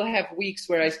I still have weeks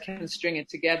where I can string it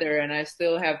together, and I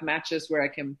still have matches where I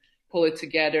can pull it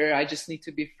together. I just need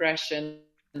to be fresh and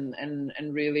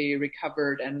really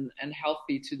recovered and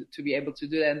healthy to be able to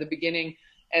do that. In the beginning,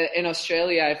 in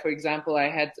Australia, for example, I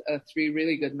had 3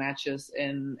 really good matches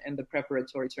in the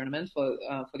preparatory tournament for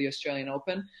the Australian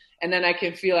Open, and then I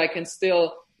can feel I can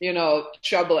still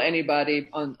trouble anybody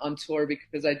on tour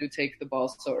because I do take the ball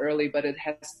so early. But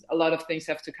a lot of things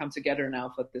have to come together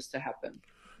now for this to happen.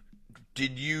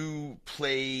 Did you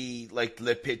play like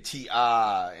Le Petit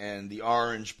A and the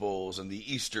Orange Bowls and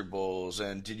the Easter Bowls,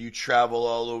 and did you travel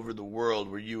all over the world?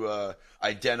 Were you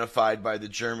identified by the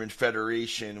German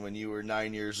Federation when you were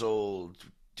 9 years old?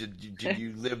 Did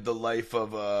you live the life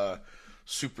of a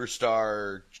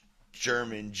superstar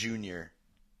German junior?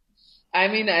 I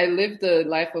mean, I lived the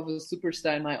life of a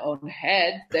superstar in my own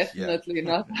head, definitely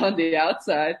not on the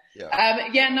outside.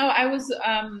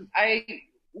 I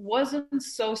wasn't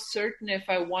so certain if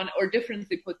I want, or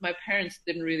differently put, my parents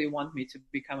didn't really want me to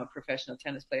become a professional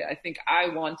tennis player. I think I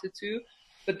wanted to,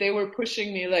 but they were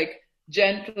pushing me like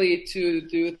gently to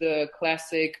do the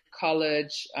classic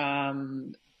college,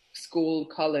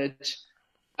 college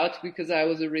out, because I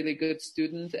was a really good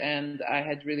student and I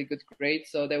had really good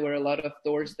grades. So there were a lot of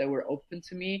doors that were open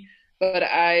to me. But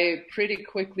I pretty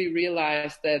quickly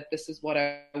realized that this is what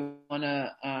I want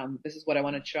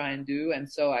to try and do. And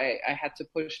so I had to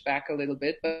push back a little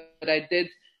bit, but I did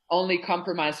only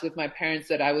compromise with my parents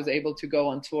that I was able to go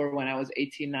on tour when I was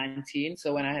 18, 19.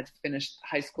 So when I had finished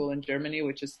high school in Germany,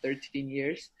 which is 13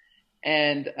 years.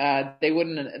 and they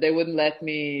wouldn't let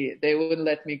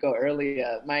me go early.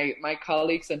 My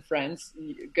colleagues and friends,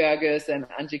 Gerges and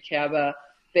Angie Kerber,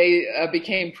 they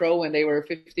became pro when they were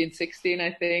 15, 16,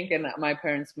 I think, and my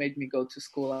parents made me go to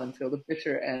school until the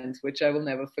bitter end, which I will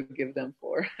never forgive them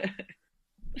for.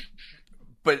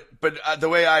 But the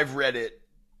way I've read it,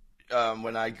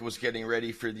 when I was getting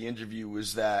ready for the interview,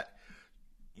 was that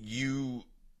you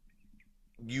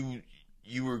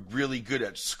were really good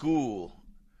at school,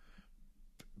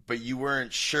 but you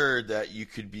weren't sure that you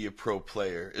could be a pro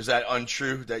player. Is that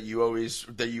untrue? That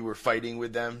you were fighting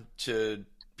with them to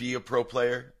be a pro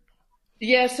player?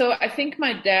 Yeah, so I think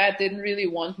my dad didn't really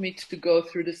want me to go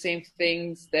through the same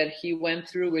things that he went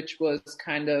through, which was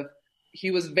kind of,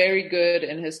 he was very good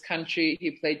in his country.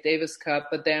 He played Davis Cup,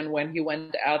 but then when he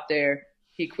went out there,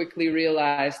 he quickly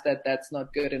realized that that's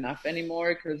not good enough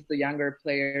anymore, because the younger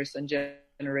players and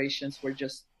generations were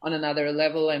just on another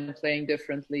level and playing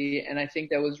differently. And I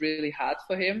think that was really hard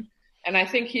for him. And I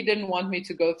think he didn't want me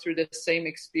to go through the same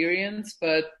experience,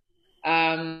 but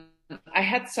I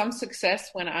had some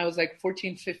success when I was like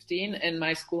 14, 15 in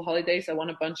my school holidays. I won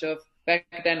a bunch of, back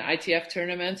then, ITF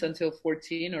tournaments until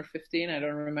 14 or 15. I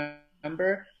don't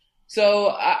remember. So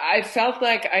I felt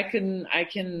like I can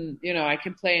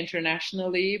play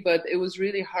internationally, but it was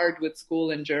really hard with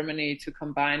school in Germany to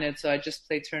combine it. So I just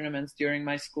played tournaments during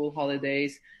my school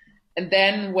holidays. And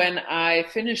then when I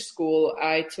finished school,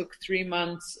 I took 3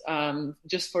 months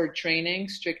just for training,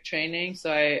 strict training. So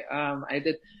I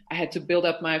had to build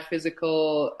up my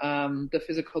the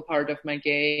physical part of my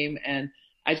game, and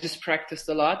I just practiced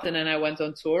a lot. And then I went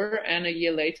on tour, and a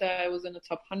year later I was in the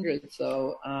top 100.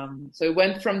 So it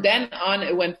went from then on.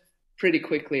 It went pretty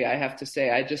quickly, I have to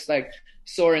say. I just like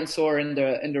soar in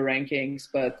the rankings,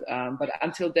 but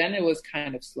until then it was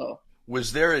kind of slow.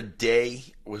 Was there a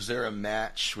day, was there a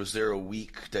match, was there a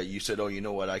week that you said, oh, you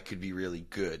know what, I could be really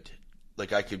good?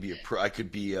 Like I could be a pro, I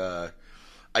could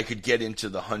get into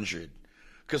the 100.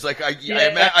 Because like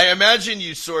I imagine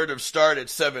you sort of start at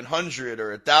 700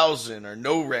 or 1,000 or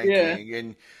no ranking,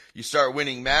 and you start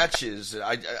winning matches.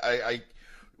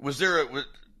 Was there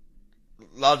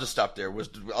I'll just stop there.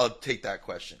 I'll take that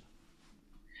question.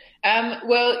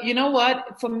 Well, you know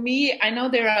what? For me, I know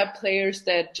there are players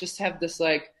that just have this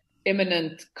like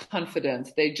imminent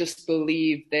confidence. They just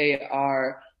believe they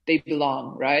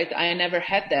belong, right? I never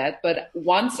had that, but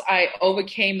once I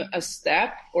overcame a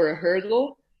step or a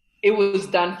hurdle, it was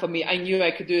done for me. I knew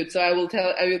I could do it. So I will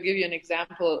give you an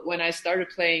example. When I started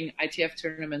playing ITF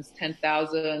tournaments,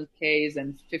 10,000 Ks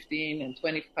and 15 and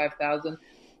 25,000,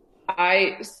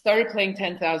 I started playing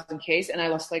 10,000 Ks and I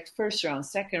lost like first round,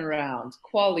 second round,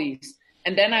 qualies.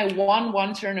 And then I won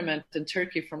one tournament in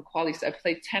Turkey from qualies. I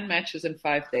played 10 matches in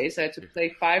 5 days. I had to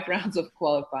play 5 rounds of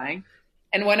qualifying.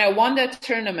 And when I won that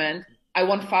tournament, I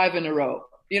won 5 in a row.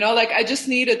 You know, like I just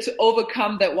needed to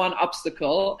overcome that one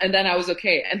obstacle, and then I was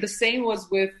okay. And the same was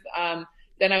with,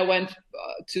 then I went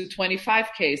to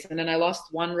 25Ks, and then I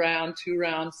lost 1 round, 2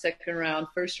 rounds, second round,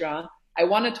 first round. I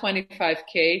won a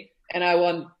 25K, and I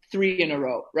won 3 in a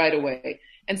row right away.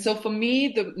 And so for me,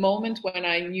 the moment when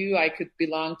I knew I could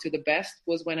belong to the best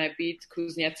was when I beat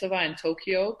Kuznetsova in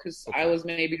Tokyo, because I was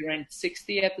maybe ranked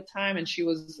 60 at the time, and she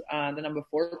was the number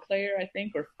 4 player, I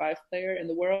think, or 5 player in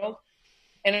the world.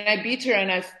 And I beat her,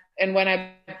 and when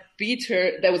I beat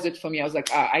her, that was it for me. I was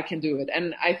like, I can do it.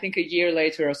 And I think a year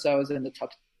later or so, I was in the top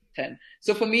 10.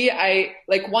 So for me,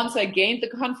 once I gained the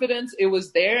confidence, it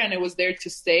was there, and it was there to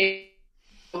stay.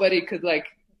 Nobody could like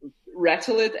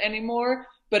rattle it anymore,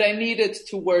 but I needed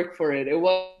to work for it. It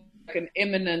was like an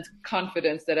imminent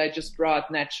confidence that I just brought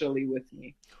naturally with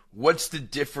me. What's the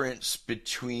difference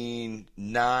between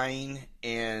 9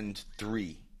 and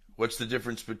 3? What's the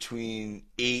difference between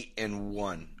 8 and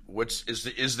 1?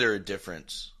 Is there a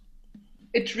difference?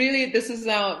 It really, this is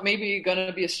now maybe going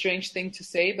to be a strange thing to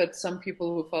say, but some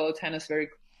people who follow tennis very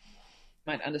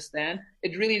might understand.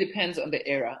 It really depends on the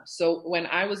era. So when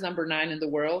I was number 9 in the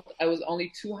world, I was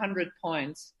only 200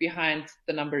 points behind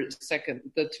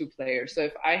the 2 players. So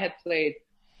if I had played,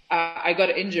 I got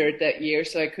injured that year,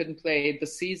 so I couldn't play the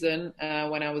season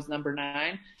when I was number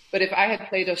 9. But if I had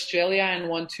played Australia and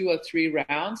won 2 or 3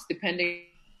 rounds, depending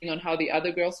on how the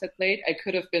other girls had played, I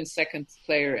could have been second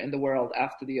player in the world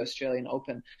after the Australian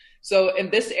Open. So in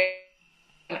this area,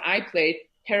 when I played,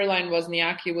 Caroline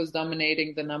Wozniacki was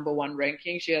dominating the number 1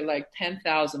 ranking. She had like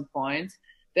 10,000 points.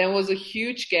 There was a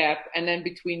huge gap. And then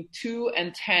between 2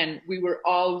 and 10, we were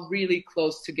all really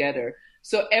close together.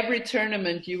 So every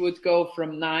tournament you would go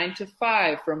from 9 to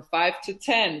 5, from 5 to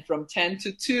 10, from 10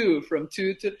 to 2, from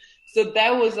 2 to... So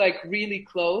that was like really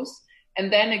close.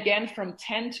 And then again from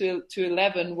 10 to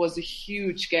 11 was a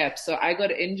huge gap. So I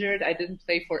got injured. I didn't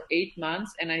play for 8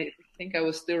 months, and I think I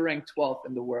was still ranked 12th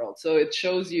in the world. So it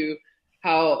shows you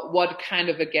what kind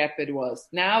of a gap it was.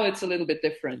 Now it's a little bit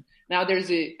different. Now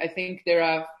I think there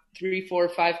are 3, 4,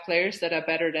 5 players that are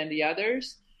better than the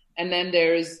others. And then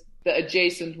there's the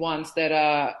adjacent ones that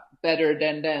are better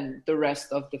than the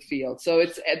rest of the field. So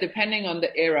it's depending on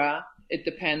the era. It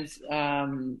depends.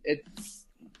 It's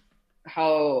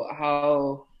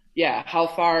how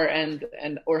far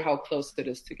and or how close it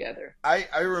is together.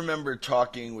 I remember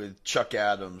talking with Chuck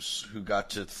Adams, who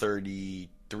got to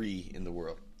 33 in the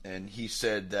world, and he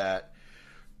said that,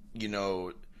 you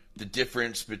know, the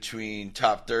difference between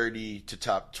top 30 to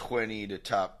top 20 to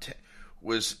top 10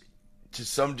 was to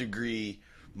some degree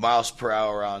miles per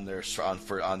hour on their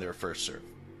first serve.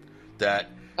 That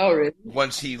really?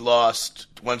 Once he lost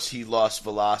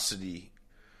velocity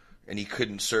and he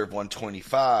couldn't serve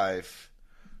 125,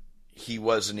 he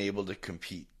wasn't able to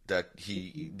compete. That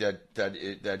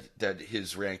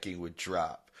his ranking would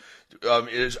drop.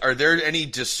 Are there any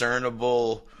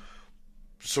discernible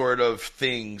sort of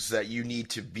things that you need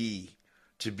to be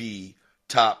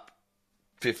top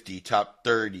 50, top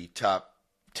 30, top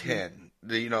 10?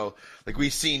 You know, like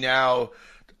we see now,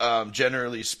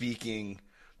 generally speaking,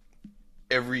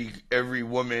 every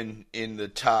woman in the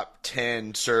top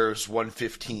 10 serves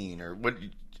 115 or what?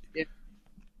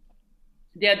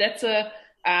 Yeah, that's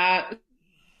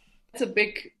a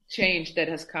big change that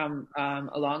has come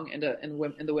along in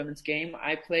the women's game.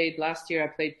 Last year. I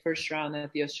played first round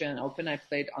at the Australian Open. I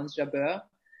played Andrea Beur,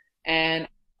 and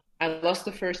I lost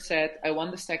the first set. I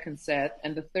won the second set,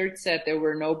 and the third set there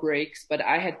were no breaks, but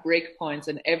I had break points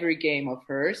in every game of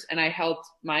hers, and I held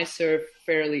my serve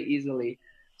fairly easily.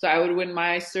 So I would win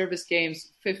my service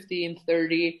games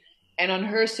 15-30. And on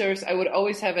her serves, I would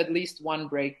always have at least one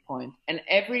break point. And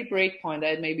every break point, I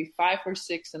had maybe 5 or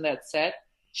 6 in that set.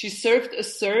 She served a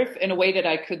serve in a way that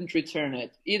I couldn't return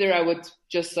it. Either I would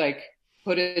just like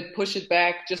push it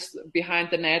back just behind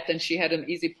the net, and she had an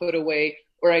easy put away,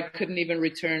 or I couldn't even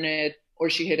return it, or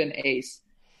she hit an ace.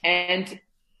 And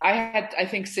I had, I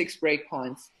think, 6 break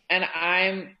points. And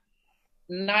I'm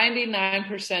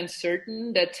 99%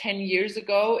 certain that 10 years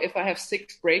ago, if I have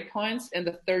 6 break points in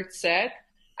the third set,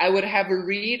 I would have a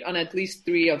read on at least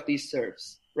 3 of these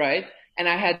serves, right? And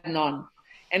I had none.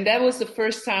 And that was the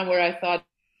first time where I thought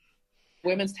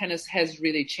women's tennis has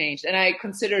really changed. And I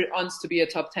considered Ons to be a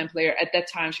top 10 player. At that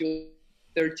time, she was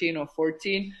 13 or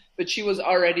 14, but she was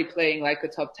already playing like a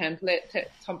top 10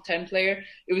 player.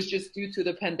 It was just due to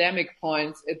the pandemic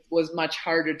points, it was much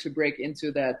harder to break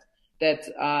into that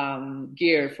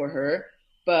gear for her.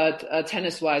 But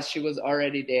tennis-wise, she was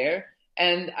already there.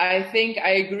 And I think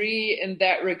I agree in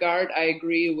that regard. I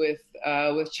agree with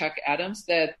Chuck Adams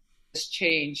that it's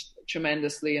changed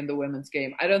tremendously in the women's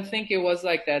game. I don't think it was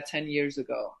like that 10 years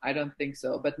ago. I don't think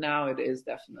so. But now it is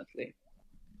definitely.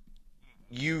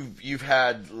 You've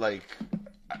had like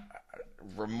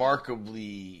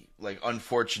remarkably like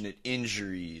unfortunate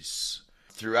injuries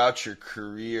throughout your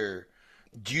career.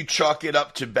 Do you chalk it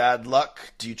up to bad luck?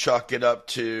 Do you chalk it up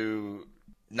to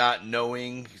not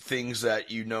knowing things that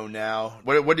you know now?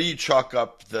 What do you chalk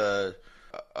up the?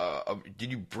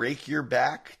 Did you break your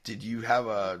back? Did you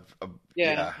have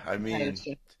Yeah, I mean.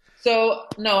 So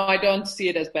no, I don't see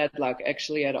it as bad luck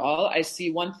actually at all. I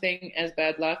see one thing as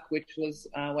bad luck, which was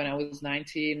when I was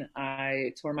 19,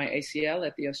 I tore my ACL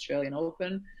at the Australian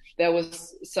Open. That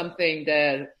was something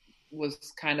that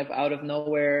was kind of out of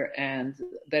nowhere, and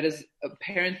that is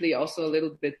apparently also a little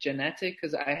bit genetic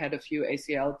because I had a few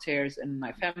ACL tears in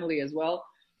my family as well.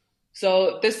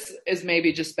 So this is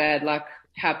maybe just bad luck,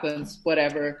 happens,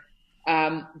 whatever.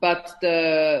 But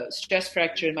the stress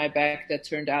fracture in my back that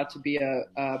turned out to be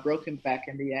a broken back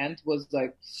in the end was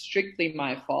like strictly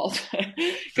my fault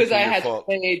because I had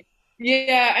played.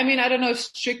 Yeah, I mean, I don't know if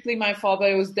strictly my fault,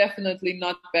 but it was definitely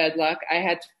not bad luck. I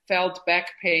had felt back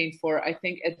pain for, I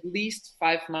think, at least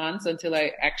 5 months until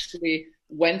I actually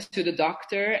went to the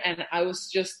doctor. And I was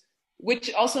just,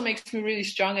 which also makes me really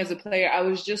strong as a player. I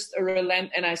was just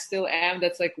and I still am.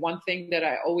 That's like one thing that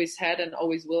I always had and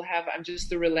always will have. I'm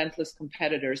just a relentless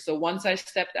competitor. So once I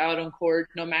stepped out on court,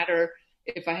 no matter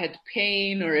if I had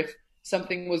pain or if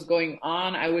something was going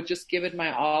on, I would just give it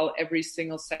my all every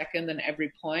single second and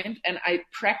every point. And I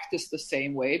practice the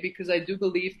same way because I do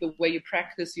believe the way you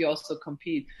practice, you also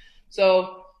compete.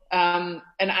 So, and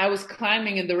I was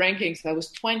climbing in the rankings. I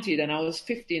was 20, then I was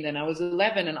 15, then I was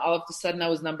 11, and all of a sudden I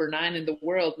was number 9 in the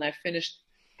world. And I finished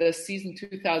the season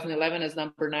 2011 as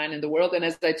number 9 in the world. And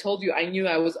as I told you, I knew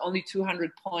I was only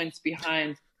 200 points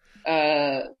behind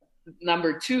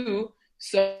number 2.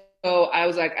 So I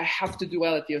was like, I have to do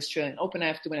well at the Australian Open. I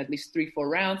have to win at least 3-4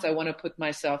 rounds. I want to put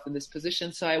myself in this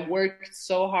position. So I worked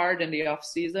so hard in the off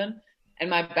season, and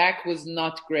my back was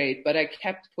not great, but I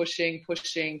kept pushing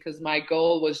because my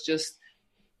goal was just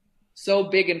so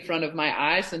big in front of my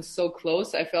eyes and so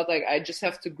close. I felt like I just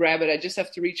have to grab it. I just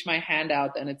have to reach my hand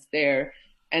out and it's there.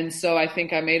 And so I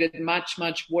think I made it much,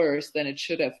 much worse than it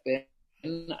should have been.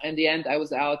 In the end, I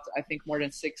was out, I think, more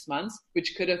than 6 months,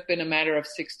 which could have been a matter of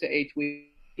 6 to 8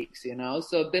 weeks, you know?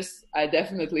 So this, I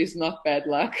definitely is not bad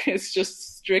luck. It's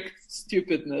just strict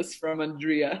stupidness from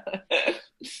Andrea.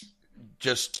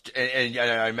 And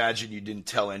I imagine you didn't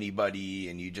tell anybody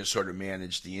and you just sort of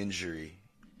managed the injury.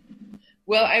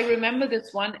 Well, I remember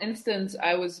this one instance.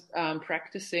 I was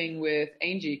practicing with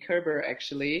Angie Kerber,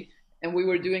 actually, and we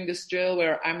were doing this drill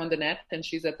where I'm on the net and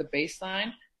she's at the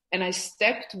baseline. And I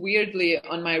stepped weirdly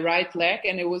on my right leg,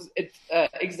 and it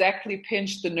exactly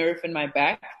pinched the nerve in my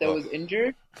back that was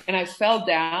injured. And I fell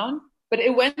down, but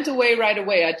it went away right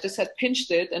away. I just had pinched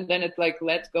it, and then it like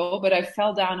let go. But I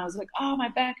fell down. I was like, oh, my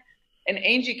back. And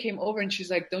Angie came over, and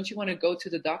she's like, don't you want to go to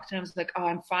the doctor? And I was like, oh,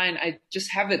 I'm fine. I just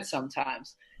have it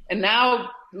sometimes. And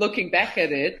now looking back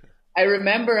at it, I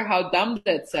remember how dumb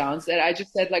that sounds, that I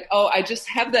just said like, oh, I just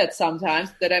have that sometimes,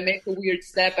 that I make a weird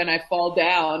step and I fall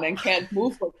down and can't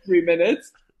move for 3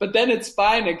 minutes, but then it's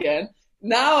fine again.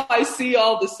 Now I see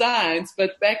all the signs,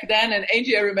 but back then, and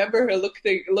Angie, I remember her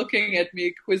looking at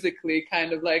me quizzically,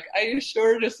 kind of like, are you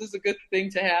sure this is a good thing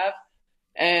to have?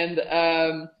 And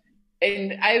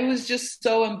I was just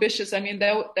so ambitious. I mean,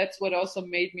 that's what also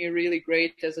made me really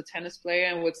great as a tennis player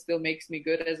and what still makes me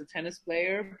good as a tennis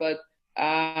player. But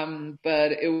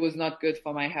it was not good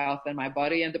for my health and my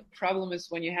body. And the problem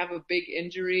is when you have a big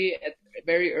injury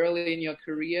very early in your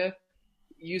career,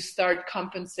 you start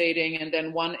compensating, and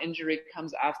then one injury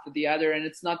comes after the other, and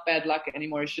it's not bad luck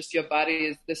anymore. It's just your body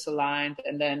is disaligned,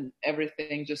 and then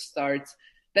everything just starts.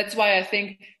 That's why I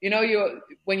think,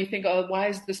 when you think, oh, why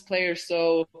is this player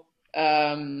so,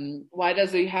 why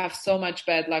does he have so much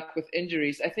bad luck with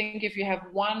injuries? I think if you have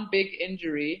one big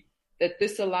injury that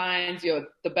disaligns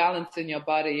the balance in your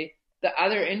body, the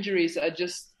other injuries are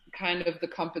just kind of the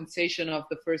compensation of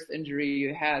the first injury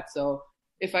you had. So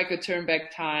if I could turn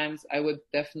back times, I would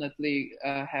definitely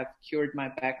have cured my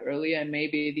back earlier, and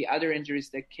maybe the other injuries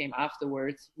that came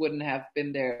afterwards wouldn't have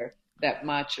been there that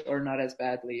much or not as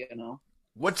badly,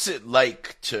 What's it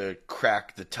like to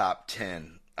crack the top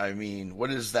 10? I mean, what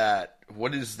is that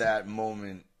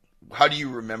moment? How do you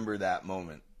remember that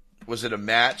moment? Was it a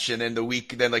match, and then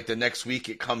the next week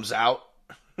it comes out?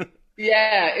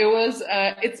 Yeah, it was.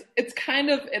 It's kind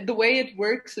of the way it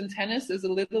works in tennis is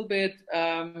a little bit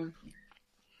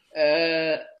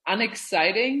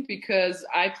unexciting, because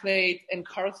I played in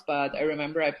Karlsbad. I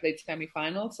remember I played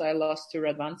semifinals. I lost to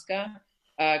Radwanska.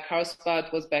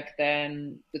 Karlsbad was back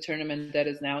then the tournament that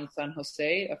is now in San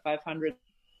Jose, a 500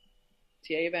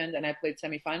 TA event, and I played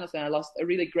semifinals, and I lost a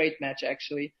really great match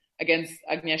actually against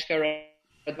Agnieszka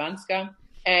Radwanska.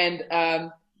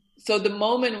 And so the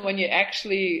moment when you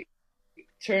actually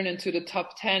turn into the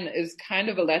top 10 is kind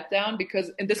of a letdown, because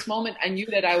in this moment I knew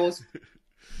that I was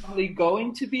probably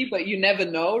going to be, but you never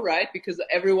know, right? Because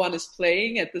everyone is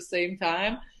playing at the same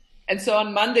time. And so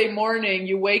on Monday morning,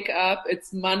 you wake up,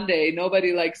 it's Monday.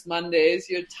 Nobody likes Mondays.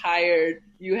 You're tired.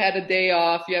 You had a day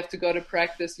off. You have to go to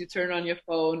practice. You turn on your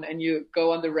phone and you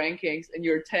go on the rankings and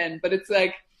you're 10. But it's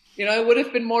like, it would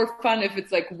have been more fun if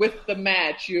it's like with the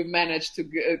match, you managed to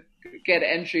get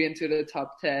entry into the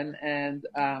top 10. And,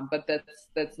 but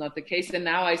that's not the case. And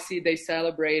now I see they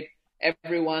celebrate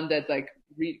everyone that like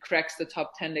cracks the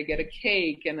top 10. They get a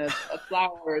cake and a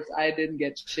flowers. I didn't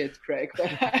get shit, Craig.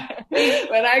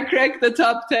 When I cracked the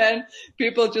top 10,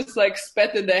 people just like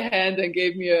spat in their hand and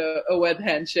gave me a wet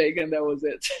handshake, and that was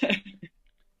it.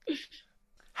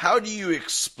 How do you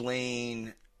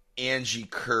explain Angie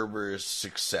Kerber's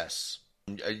success?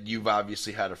 You've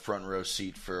obviously had a front row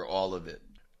seat for all of it.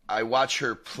 I watch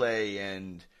her play,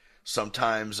 and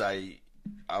sometimes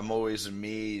I'm always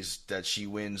amazed that she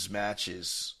wins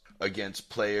matches against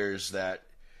players that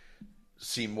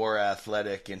seem more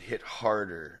athletic and hit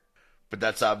harder. But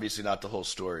that's obviously not the whole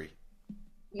story.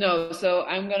 No, so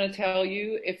I'm going to tell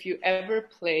you, if you ever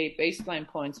play baseline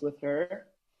points with her,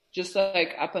 just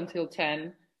like up until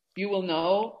 10, you will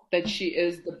know that she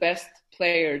is the best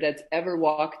player that's ever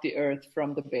walked the earth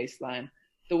from the baseline.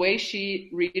 The way she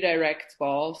redirects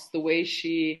balls, the way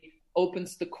she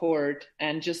opens the court,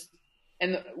 and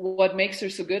what makes her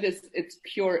so good is it's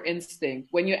pure instinct.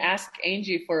 When you ask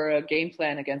Angie for a game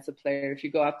plan against a player, if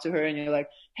you go up to her and you're like,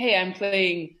 hey, I'm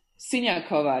playing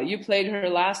Siniakova, you played her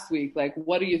last week, like,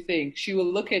 what do you think? She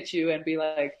will look at you and be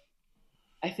like,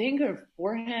 I think her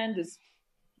forehand is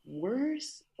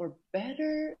worse or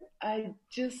better.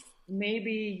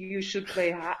 Maybe you should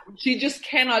play high. She just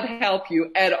cannot help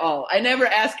you at all. I never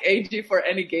ask AG for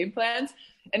any game plans.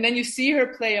 And then you see her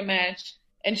play a match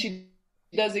and she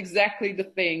does exactly the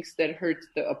things that hurt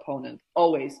the opponent,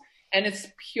 always. And it's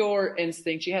pure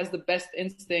instinct. She has the best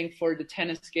instinct for the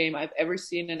tennis game I've ever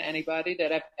seen in anybody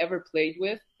that I've ever played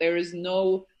with. There is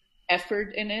no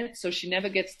effort in it, so she never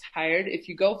gets tired. If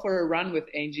you go for a run with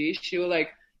Angie, she will like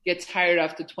get tired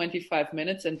after 25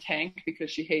 minutes and tank because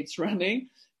she hates running.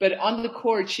 But on the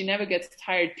court, she never gets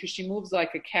tired because she moves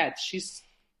like a cat. She's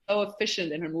so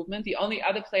efficient in her movement. The only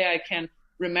other player I can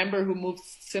remember who moved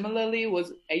similarly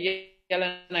was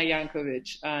Jelena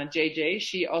Jankovic, JJ.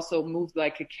 She also moved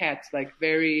like a cat, like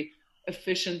very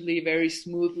efficiently, very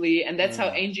smoothly, and that's how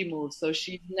Angie moves. So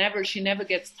she never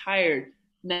gets tired.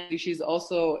 Now she's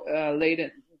also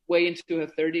way into her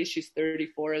 30s. She's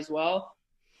 34 as well.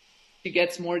 She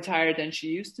gets more tired than she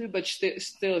used to, but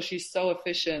still she's so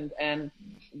efficient and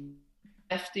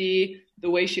lefty. The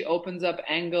way she opens up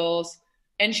angles.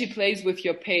 And she plays with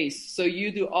your pace. So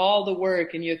you do all the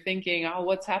work and you're thinking, oh,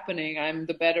 what's happening? I'm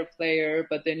the better player.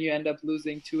 But then you end up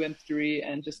losing 2 and 3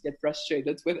 and just get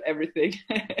frustrated with everything.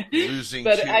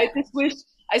 But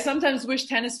I sometimes wish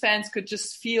tennis fans could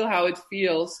just feel how it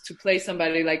feels to play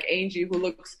somebody like Angie, who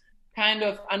looks kind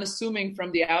of unassuming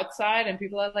from the outside. And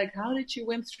people are like, how did she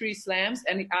win 3 slams?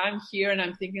 And I'm here and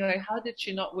I'm thinking, like, how did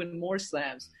she not win more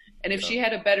slams? And if she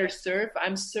had a better serve,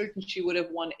 I'm certain she would have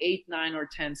won 8, 9, or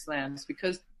 10 slams,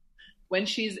 because when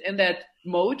she's in that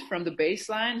mode from the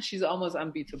baseline, she's almost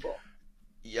unbeatable.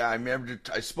 Yeah, I remember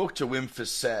I spoke to Wim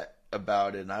Fissette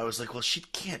about it, and I was like, well, she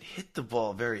can't hit the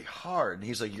ball very hard. And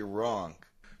he's like, you're wrong.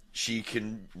 She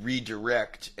can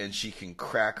redirect, and she can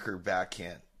crack her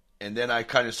backhand. And then I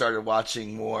kind of started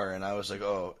watching more, and I was like,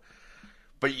 oh.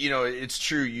 But, you know, it's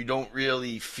true. You don't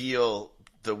really feel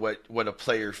what a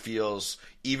player feels,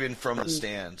 even from the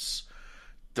stands.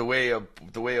 The way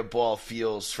a ball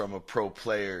feels from a pro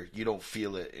player, you don't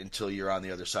feel it until you're on the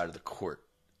other side of the court.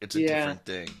 It's a different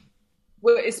thing.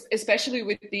 Well, especially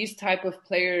with these type of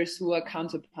players who are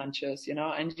counter punchers, you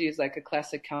know, Angie is like a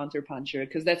classic counter puncher,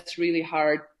 because that's really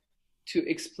hard to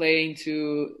explain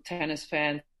to tennis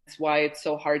fans why it's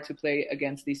so hard to play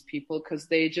against these people, because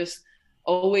they just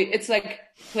always, it's like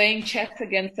playing chess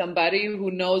against somebody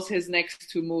who knows his next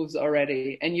 2 moves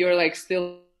already, and you're like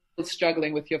still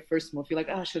struggling with your first move. You're like,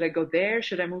 oh, should I go there?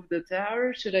 Should I move the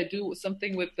tower? Should I do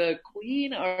something with the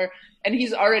queen? And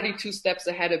he's already 2 steps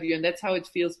ahead of you, and that's how it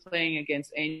feels playing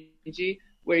against Angie,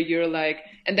 where you're like,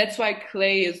 and that's why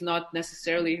clay is not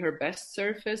necessarily her best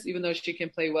surface, even though she can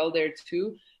play well there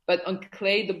too. But on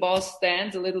clay, the ball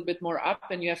stands a little bit more up,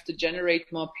 and you have to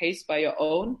generate more pace by your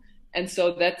own. And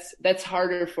so that's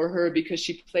harder for her, because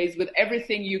she plays with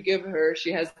everything you give her.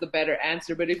 She has the better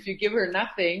answer. But if you give her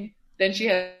nothing, then she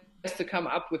has to come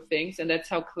up with things. And that's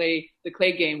how the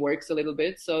clay game works a little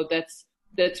bit. So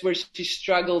that's where she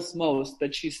struggles most,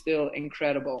 but she's still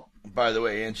incredible. By the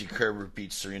way, Angie Kerber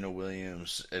beat Serena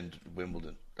Williams and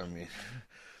Wimbledon. I mean,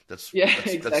 that's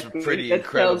pretty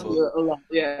incredible. Tells you a lot.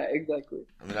 Yeah, exactly.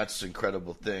 I mean, that's an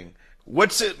incredible thing.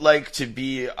 What's it like to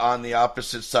be on the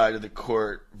opposite side of the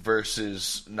court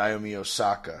versus Naomi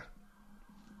Osaka?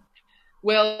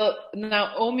 Well,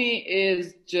 Naomi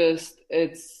is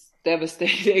it's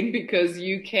devastating, because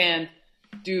you can't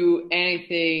do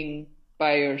anything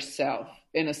by yourself,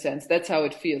 in a sense. That's how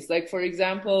it feels. Like, for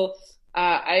example,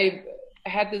 I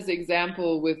had this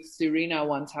example with Serena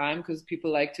one time, because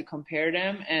people like to compare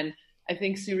them, and I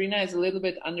think Serena is a little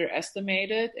bit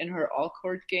underestimated in her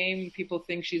all-court game. People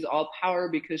think she's all power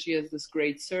because she has this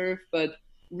great serve. But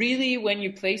really, when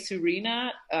you play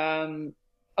Serena,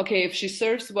 if she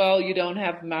serves well, you don't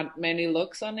have many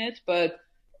looks on it. But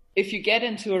if you get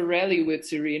into a rally with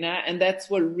Serena, and that's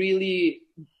what really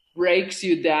breaks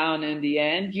you down in the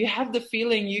end, you have the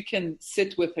feeling you can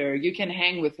sit with her, you can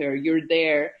hang with her, you're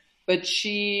there. But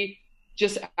she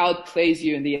just outplays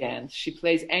you in the end. She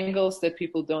plays angles that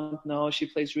people don't know. She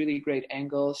plays really great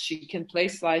angles. She can play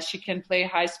slice. She can play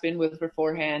high spin with her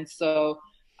forehand. So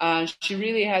she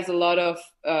really has a lot of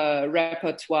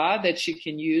repertoire that she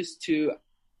can use to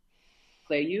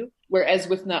play you. Whereas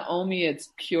with Naomi, it's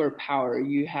pure power.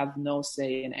 You have no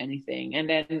say in anything. And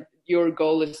then your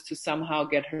goal is to somehow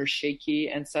get her shaky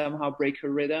and somehow break her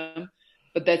rhythm.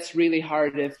 But that's really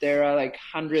hard if there are like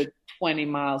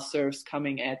 120-mile serves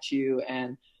coming at you.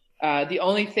 And the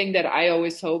only thing that I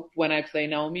always hope when I play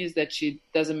Naomi is that she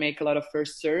doesn't make a lot of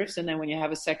first serves. And then when you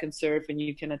have a second serve and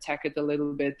you can attack it a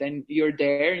little bit, then you're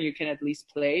there and you can at least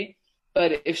play.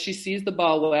 But if she sees the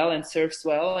ball well and serves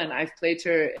well, and I've played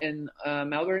her in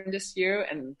Melbourne this year,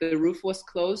 and the roof was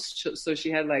closed, so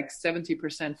she had like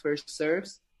 70% first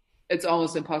serves, it's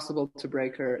almost impossible to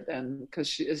break her then, because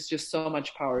she is just so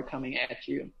much power coming at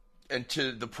you. And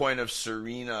to the point of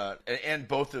Serena and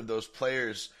both of those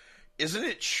players, isn't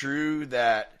it true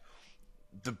that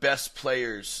the best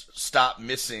players stop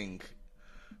missing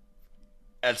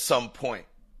at some point?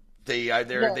 They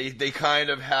either they kind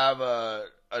of have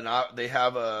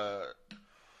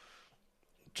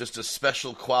just a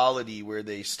special quality where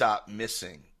they stop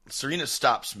missing. Serena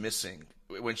stops missing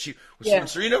when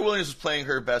Serena Williams is playing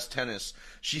her best tennis.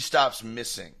 She stops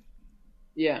missing.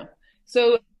 Yeah.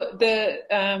 So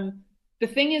the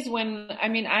thing is,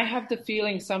 I have the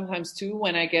feeling sometimes too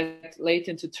when I get late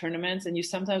into tournaments, and you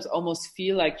sometimes almost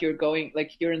feel like you're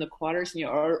in the quarters and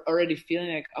you're already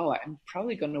feeling like, oh, I'm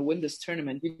probably going to win this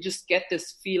tournament. You just get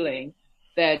this feeling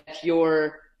that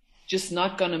you're just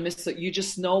not going to miss it. You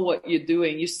just know what you're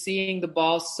doing. You're seeing the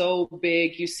ball so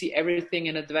big. You see everything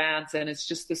in advance, and it's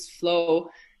just this flow,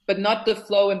 but not the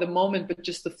flow in the moment, but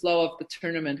just the flow of the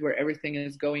tournament where everything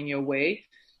is going your way.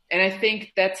 And I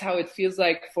think that's how it feels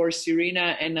like for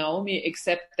Serena and Naomi,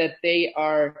 except that they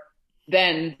are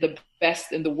then the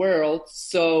best in the world.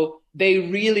 So they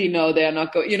really know they're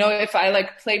not going, if I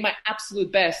like play my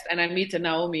absolute best and I meet a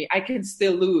Naomi, I can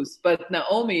still lose. But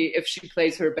Naomi, if she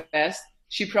plays her best,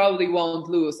 she probably won't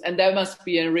lose. And that must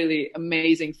be a really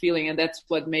amazing feeling. And that's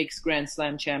what makes Grand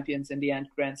Slam champions in the end,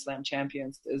 Grand Slam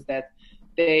champions, is that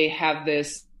they have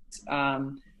this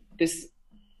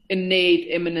innate,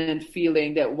 imminent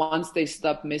feeling that once they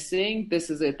stop missing, this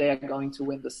is it. They are going to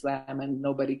win the slam, and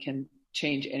nobody can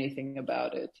change anything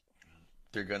about it.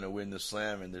 They're going to win the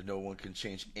slam, and no one can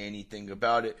change anything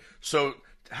about it. So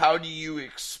how do you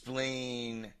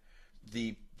explain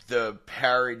the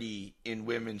parity in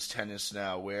women's tennis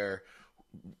now, where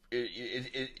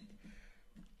Iga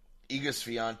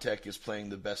Swiatek is playing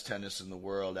the best tennis in the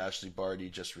world? Ashley Barty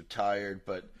just retired,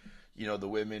 but the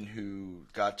women who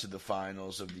got to the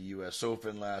finals of the U.S.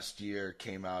 Open last year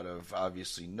came out of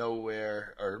obviously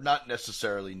nowhere, or not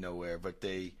necessarily nowhere, but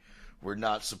they were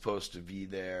not supposed to be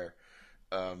there.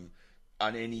 On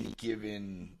any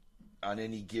given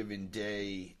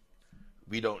day,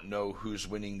 we don't know who's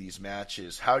winning these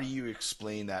matches. How do you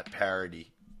explain that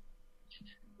parity?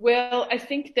 Well, I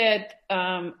think that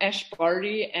Ash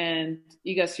Barty and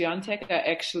Iga Swiatek are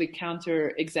actually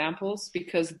counter examples,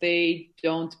 because they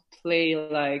don't play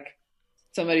like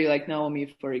somebody like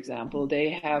Naomi, for example.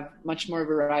 They have much more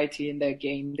variety in their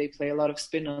game. They play a lot of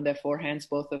spin on their forehands,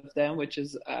 both of them, which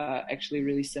is actually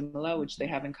really similar, which they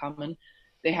have in common.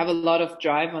 They have a lot of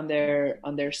drive on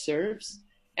their serves.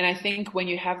 And I think when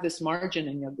you have this margin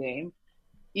in your game,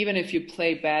 even if you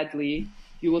play badly,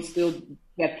 you will still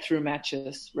get through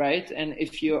matches, right? And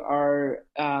if you are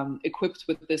equipped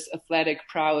with this athletic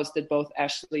prowess that both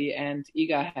Ashley and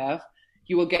Iga have,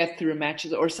 you will get through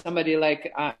matches. Or somebody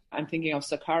like, I'm thinking of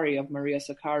Maria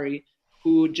Sakkari,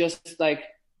 who just like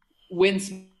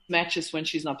wins matches when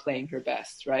she's not playing her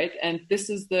best, right? And these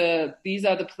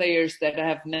are the players that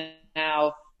have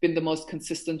now been the most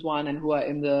consistent one and who are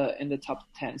in the top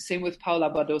 10. Same with Paula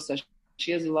Badosa.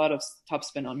 She has a lot of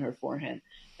topspin on her forehand.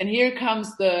 And here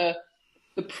comes the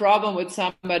problem with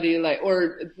somebody like,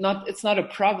 or not, it's not a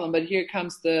problem, but here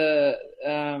comes the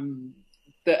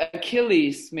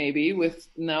Achilles maybe with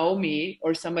Naomi,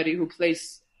 or somebody who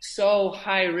plays so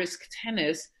high risk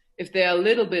tennis. If they're a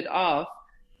little bit off,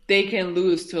 they can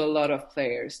lose to a lot of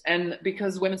players. And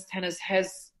because women's tennis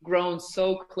has grown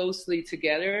so closely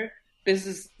together,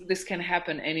 this can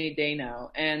happen any day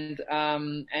now. And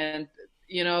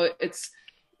it's,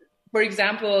 for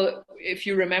example, if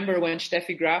you remember when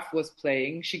Steffi Graf was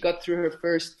playing, she got through her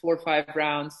first 4 or 5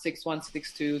 rounds, 6-1,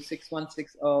 6-2, 6-1,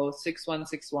 6-0, 6-1,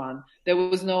 6-1. There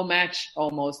was no match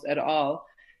almost at all.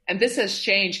 And this has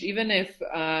changed. Even if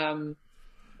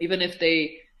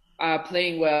they are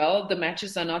playing well, the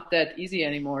matches are not that easy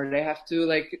anymore. They have to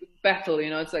like battle,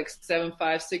 it's like 7-5,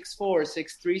 6-4,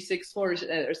 6-3,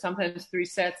 6-4, or sometimes 3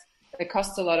 sets. It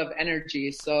costs a lot of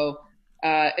energy. So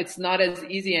it's not as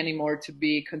easy anymore to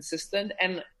be consistent.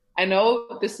 And I know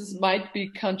might be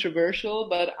controversial,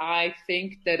 but I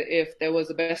think that if there was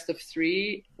a best of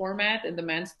 3 format in the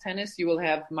men's tennis, you will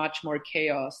have much more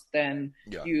chaos than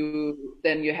you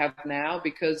have now.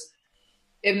 Because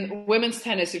in women's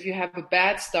tennis, if you have a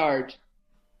bad start,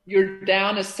 you're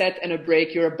down a set and a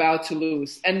break, you're about to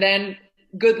lose. And then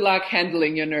good luck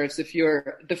handling your nerves. If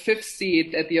you're the 5th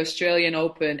seed at the Australian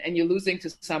Open and you're losing to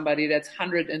somebody that's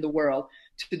 100 in the world,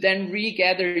 to then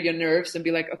regather your nerves and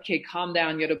be like, okay, calm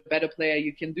down, you're the better player,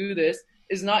 you can do this,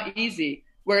 is not easy.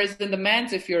 Whereas in the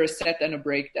men's, if you're a set and a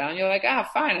breakdown, you're like,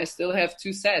 fine, I still have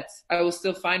 2 sets. I will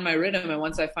still find my rhythm. And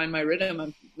once I find my rhythm,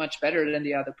 I'm much better than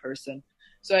the other person.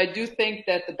 So I do think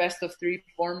that the best of 3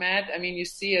 format, I mean, you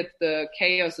see it, the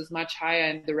chaos is much higher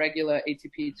in the regular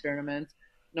ATP tournament.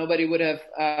 Nobody would have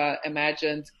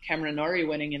imagined Cameron Norrie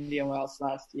winning Indian Wells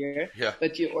last year,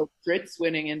 or Fritz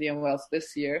winning Indian Wells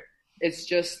this year. It's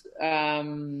just,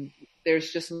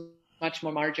 there's just much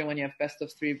more margin when you have best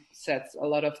of 3 sets. A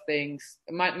lot of things,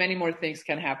 many more things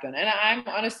can happen. And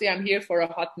I'm here for a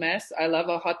hot mess. I love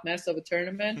a hot mess of a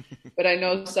tournament, but I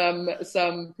know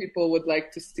some people would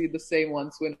like to see the same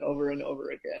ones win over and over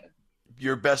again.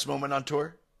 Your best moment on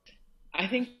tour? I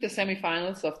think the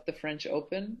semifinals of the French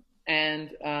Open and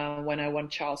when I won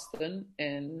Charleston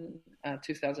in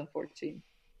 2014.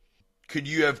 Could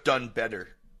you have done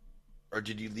better, or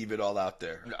did you leave it all out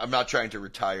there? I'm not trying to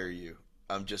retire you.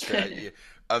 Could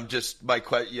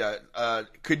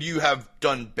you have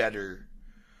done better?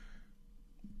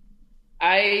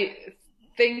 I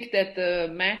think that the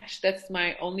match, that's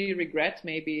my only regret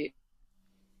maybe,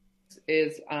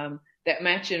 is that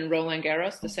match in Roland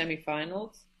Garros, the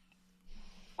semifinals.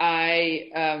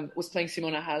 I was playing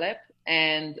Simona Halep,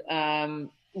 and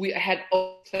we had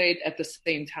all played at the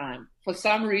same time. For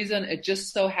some reason, it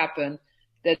just so happened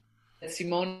that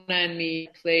Simona and me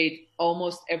played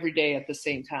almost every day at the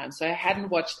same time. So I hadn't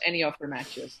watched any of her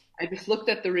matches. I just looked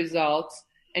at the results,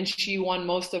 and she won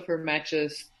most of her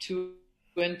matches 2-2,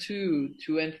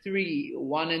 2-3,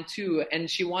 1-2. And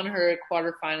she won her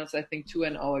quarterfinals, I think,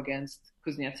 2-0 against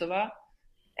Kuznetsova.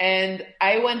 And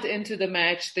I went into the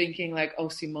match thinking like,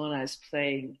 Simona is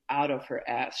playing out of her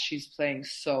ass. She's playing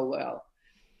so well.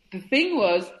 The thing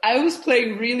was, I was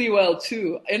playing really well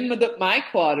too. In my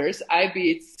quarters, I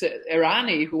beat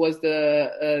Irani, who was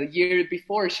the year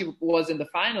before she was in the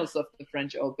finals of the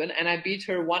French Open, and I beat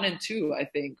her 1-2, I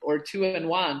think, or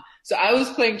 2-1. So I was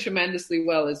playing tremendously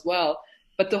well as well.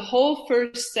 But the whole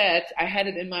first set, I had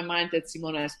it in my mind that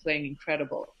Simona is playing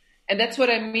incredible. And that's what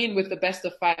I mean with the best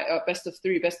of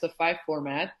 3, best of 5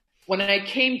 format. When I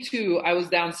came to, I was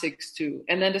down 6-2.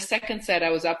 And then the second set, I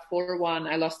was up 4-1.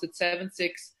 I lost it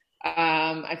 7-6.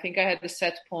 I think I had the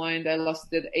set point. I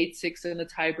lost it 8-6 in a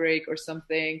tiebreak or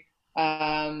something.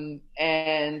 And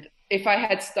if I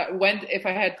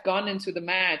had gone into the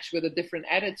match with a different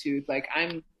attitude, like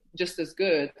I'm just as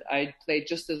good, I played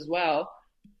just as well,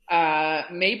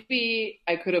 maybe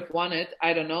I could have won it.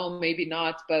 I don't know, maybe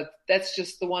not. But that's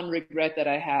just the one regret that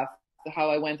I have,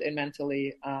 how I went in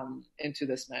mentally into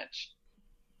this match.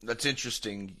 That's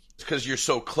interesting because you're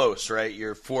so close, right?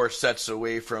 You're 4 sets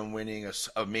away from winning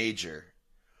a major.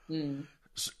 Mm.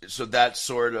 So that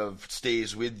sort of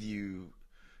stays with you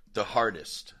the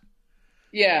hardest.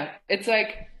 Yeah, it's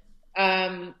like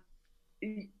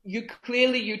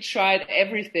you tried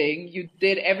everything. You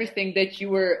did everything that you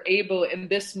were able in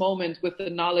this moment with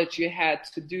the knowledge you had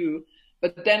to do.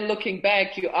 But then looking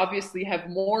back, you obviously have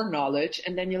more knowledge.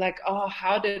 And then you're like,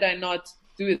 how did I not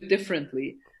do it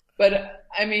differently? But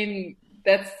I mean,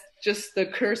 that's just the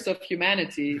curse of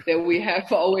humanity that we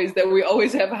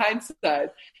always have hindsight.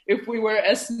 If we were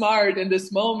as smart in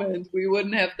this moment, we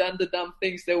wouldn't have done the dumb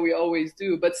things that we always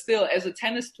do. But still, as a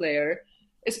tennis player,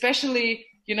 especially,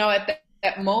 at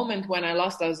that moment when I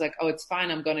lost, I was like, it's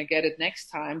fine, I'm going to get it next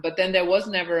time. But then there was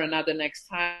never another next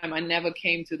time. I never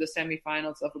came to the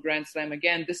semifinals of a Grand Slam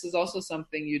again. This is also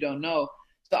something you don't know.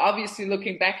 So obviously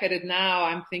looking back at it now,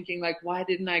 I'm thinking like, why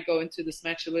didn't I go into this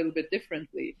match a little bit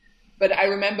differently? But I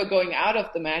remember going out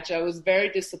of the match, I was very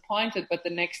disappointed. But the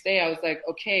next day I was like,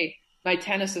 okay, my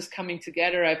tennis is coming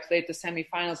together. I played the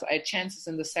semifinals. I had chances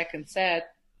in the second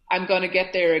set. I'm going to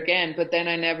get there again. But then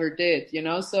I never did,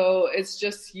 So it's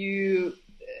just you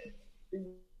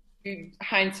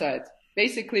hindsight,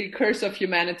 basically curse of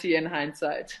humanity in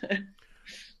hindsight.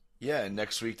 Yeah. And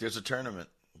next week there's a tournament.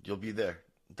 You'll be there.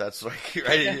 That's like,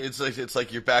 right. Yeah. It's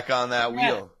like you're back on that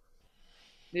wheel.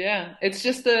 Yeah. It's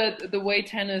just the way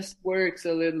tennis works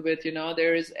a little bit,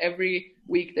 there is every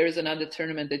week, there's another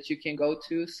tournament that you can go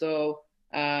to. So,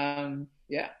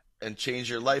 yeah. And change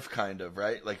your life kind of,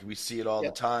 right? Like we see it all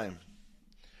the time.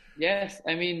 Yes.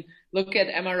 I mean, look at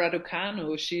Emma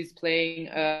Raducanu. She's playing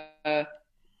a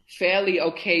fairly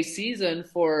okay season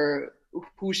for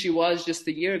who she was just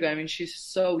a year ago. I mean, she's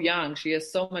so young. She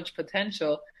has so much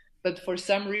potential. But for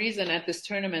some reason at this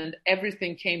tournament,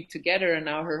 everything came together and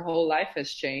now her whole life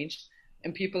has changed.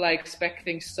 And people are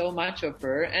expecting so much of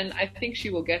her. And I think she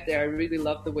will get there. I really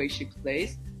love the way she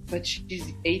plays. But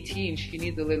she's 18. She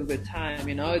needs a little bit of time,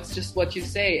 It's just what you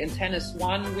say. In tennis,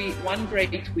 one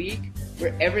great week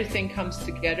where everything comes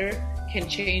together can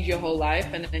change your whole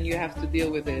life. And then you have to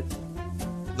deal with it.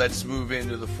 Let's move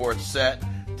into the 4th set.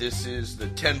 This is the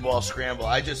 10-ball scramble.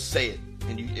 I just say it,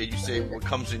 and you say what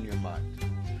comes in your mind.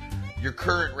 Your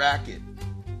current racket.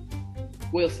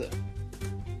 Wilson.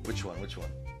 Which one?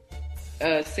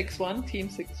 6-1, team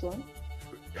 6-1.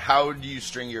 How do you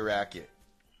string your racket?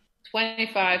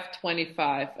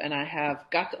 25-25, and I have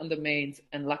gut on the mains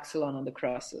and Luxilon on the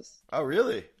crosses. Oh,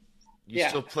 really? You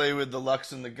still play with the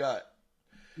Lux and the gut.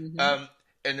 Mm-hmm.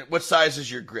 And what size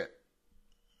is your grip?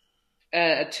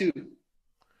 A 2.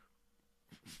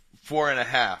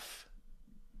 4.5.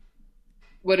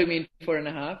 What do you mean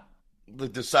 4.5?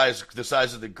 The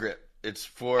size of the grip. It's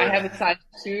 4. I have a size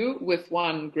 2 with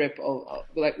one grip,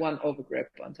 like one over grip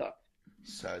on top.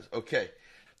 Size. Okay.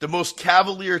 The most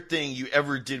cavalier thing you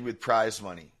ever did with prize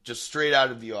money, just straight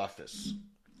out of the office.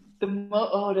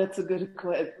 That's a good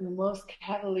question. The most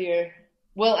cavalier.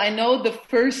 Well, I know the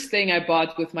first thing I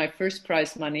bought with my first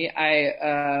prize money.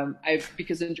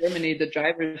 Because in Germany the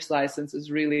driver's license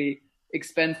is really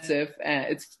expensive,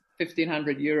 and it's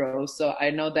 1,500 euros. So I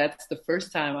know that's the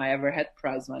first time I ever had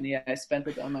prize money. I spent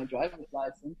it on my driver's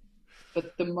license.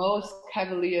 But the most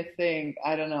cavalier thing,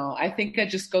 I don't know. I think I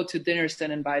just go to dinners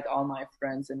and invite all my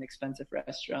friends in expensive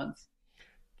restaurants.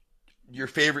 Your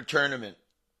favorite tournament?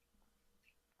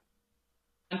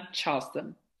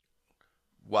 Charleston.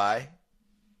 Why?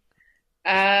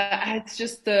 It's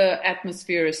just the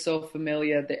atmosphere is so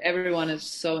familiar. Everyone is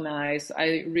so nice.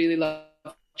 I really love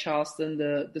Charleston,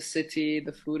 the city.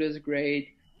 The food is great.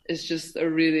 It's just a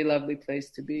really lovely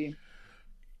place to be.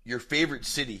 Your favorite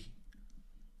city?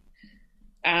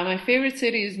 My favorite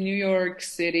city is New York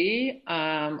City.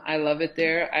 I love it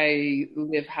there. I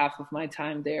live half of my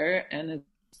time there, and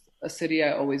it's a city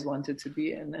I always wanted to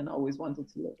be in and always wanted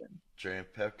to live in. Andrea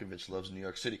Petkovic loves New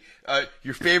York City.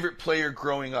 Your favorite player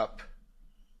growing up?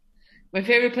 My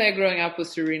favorite player growing up was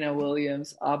Serena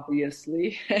Williams,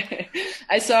 obviously.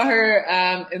 I saw her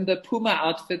in the Puma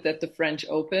outfit at the French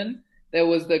Open. There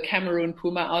was the Cameroon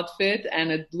Puma outfit, and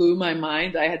it blew my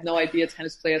mind. I had no idea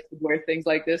tennis players would wear things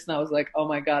like this, and I was like, oh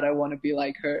my God, I want to be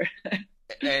like her.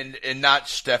 and not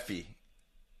Steffi.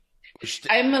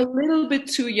 I'm a little bit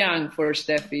too young for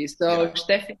Steffi. So yeah.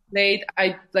 Steffi played,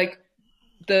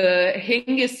 the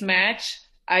Hingis match,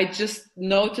 I just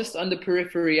noticed on the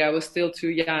periphery I was still too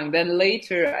young. Then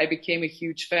later I became a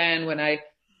huge fan when I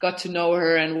got to know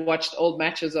her and watched old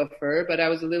matches of her, but I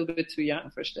was a little bit too young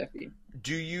for Steffi.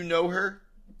 Do you know her?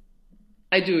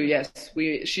 I do, yes.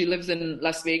 She lives in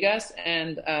Las Vegas,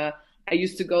 and I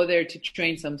used to go there to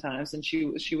train sometimes, and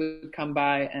she would come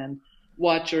by and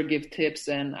watch or give tips,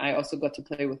 and I also got to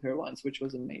play with her once, which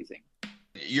was amazing.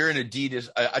 You're an Adidas.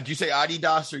 Do you say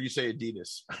Adidas or you say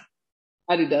Adidas?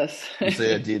 Adidas. You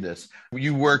say Adidas.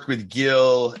 You worked with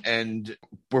Gil and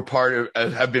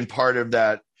have been part of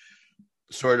that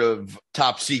sort of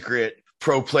top secret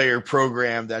pro player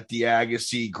program that the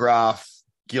Agassi, Graf,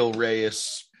 Gil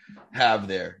Reyes have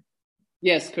there.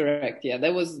 Yes, correct. Yeah,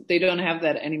 they don't have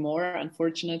that anymore,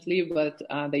 unfortunately, but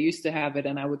they used to have it,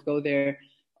 and I would go there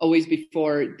always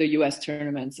before the US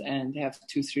tournaments and have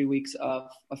 2-3 weeks of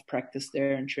practice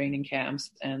there and training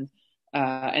camps. And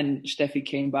Steffi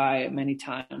came by many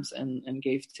times and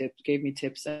gave me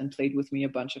tips and played with me a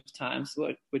bunch of times,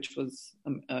 which was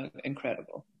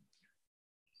incredible.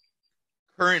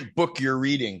 Current book you're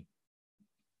reading?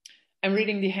 I'm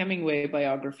reading the Hemingway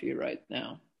biography right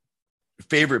now.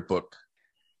 Favorite book?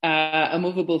 A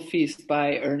Movable Feast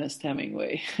by Ernest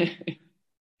Hemingway.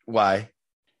 Why?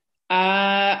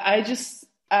 Hemingway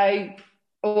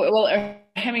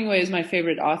is my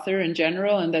favorite author in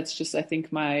general, and that's just, I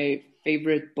think, my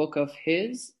favorite book of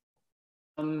his.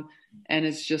 And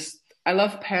it's just, I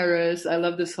love Paris. I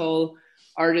love this whole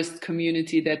artist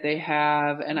community that they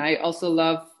have. And I also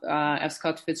love F.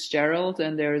 Scott Fitzgerald,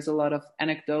 and there is a lot of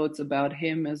anecdotes about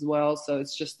him as well. So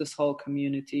it's just this whole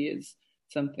community is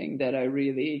something that I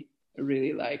really,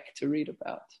 really like to read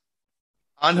about.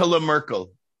 Angela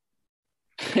Merkel.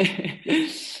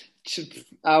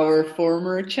 Our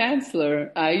former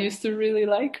chancellor. I used to really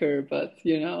like her, but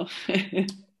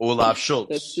Olaf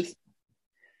Scholz.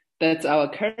 That's our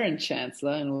current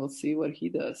chancellor, and we'll see what he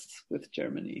does with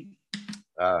Germany.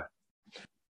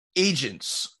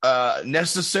 Agents,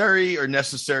 necessary or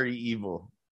necessary evil?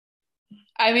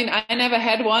 I mean, I never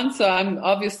had one, so I'm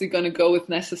obviously going to go with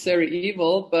necessary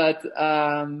evil, but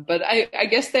I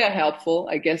guess they are helpful.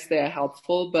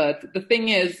 But the thing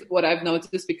is, what I've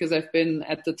noticed, because I've been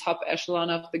at the top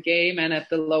echelon of the game and at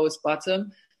the lowest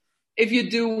bottom, if you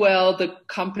do well, the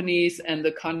companies and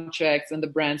the contracts and the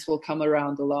brands will come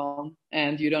around alone,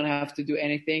 and you don't have to do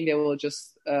anything. They will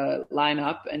just line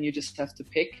up, and you just have to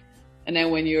pick. And then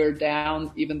when you're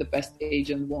down, even the best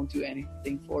agent won't do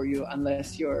anything for you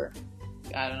unless you're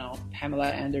I don't know, Pamela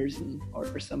Anderson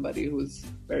or somebody who's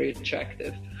very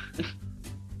attractive.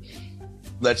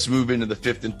 Let's move into the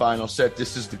fifth and final set.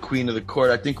 This is the queen of the court.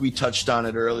 I think we touched on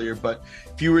it earlier, but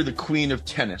if you were the queen of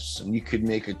tennis and you could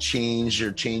make a change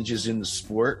or changes in the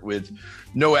sport with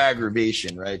no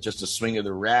aggravation, right? Just a swing of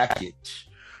the racket,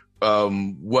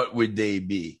 what would they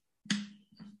be?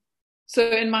 So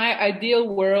in my ideal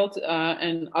world,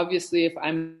 and obviously if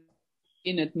I'm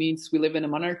in, it means we live in a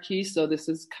monarchy. So this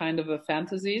is kind of a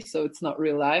fantasy. So it's not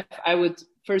real life.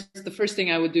 The first thing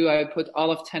I would do, I would put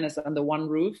all of tennis under one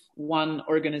roof, one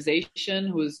organization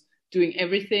who's doing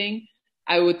everything.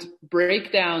 I would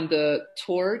break down the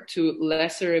tour to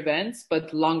lesser events,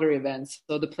 but longer events.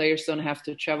 So the players don't have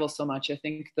to travel so much. I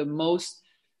think the most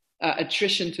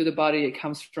attrition to the body, it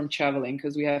comes from traveling,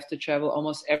 because we have to travel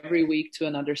almost every week to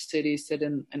another city, sit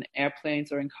in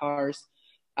airplanes or in cars.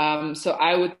 So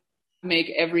I would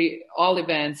make all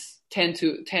events 10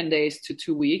 days to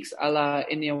 2 weeks, a la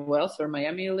Indian Wells or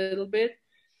Miami a little bit,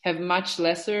 have much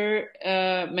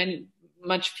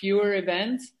fewer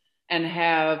events, and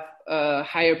have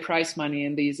higher prize money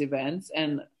in these events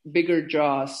and bigger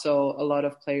draws, so a lot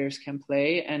of players can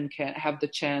play and can have the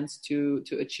chance to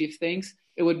achieve things.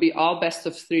 It would be all best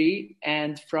of 3,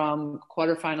 and from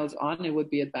quarterfinals on, it would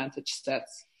be advantage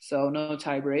sets. So no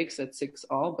tie breaks at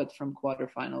 6-all, but from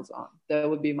quarterfinals on. That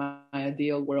would be my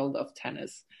ideal world of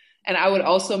tennis. And I would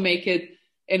also make it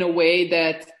in a way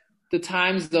that the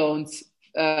time zones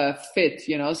fit,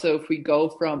 So if we go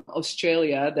from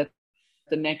Australia, that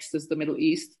the next is the Middle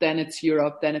East, then it's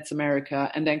Europe, then it's America,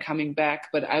 and then coming back.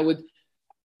 But I would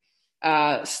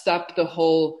stop the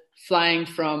whole flying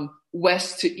from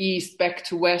west to east, back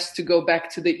to west, to go back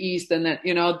to the east, and then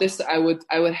this I would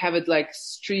have it like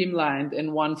streamlined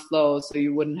in one flow, so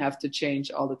you wouldn't have to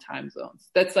change all the time zones.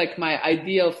 That's like my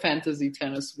ideal fantasy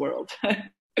tennis world.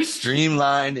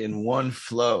 Streamlined in one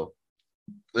flow.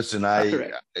 Listen,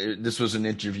 this was an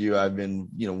interview I've been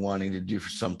wanting to do for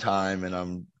some time, and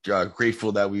I'm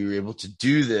grateful that we were able to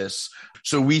do this.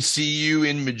 So we see you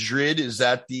in Madrid. Is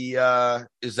that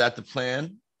the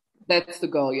plan? That's the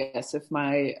goal, yes. If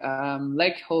my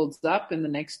leg holds up in the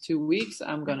next 2 weeks,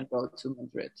 I'm going to go to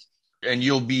Madrid. And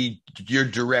you're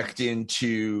direct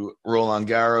into Roland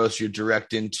Garros, you're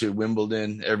direct into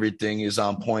Wimbledon. Everything is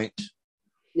on point?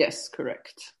 Yes,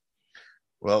 correct.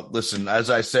 Well, listen, as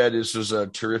I said, this was a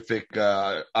terrific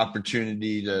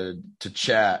opportunity to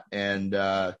chat, and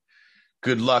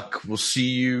good luck. We'll see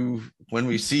you when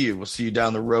we see you. We'll see you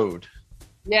down the road.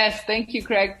 Yes, thank you,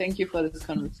 Craig. Thank you for this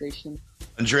conversation.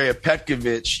 Andrea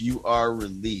Petkovic, you are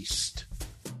released.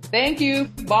 Thank you.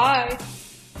 Bye.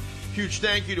 Huge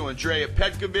thank you to Andrea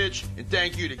Petkovic, and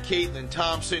thank you to Caitlin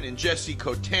Thompson and Jesse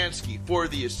Kotansky for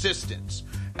the assistance.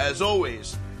 As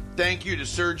always, thank you to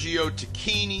Sergio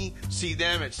Tacchini. See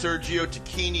them at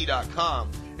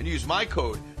sergiotacchini.com and use my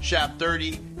code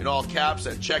SHAP30 in all caps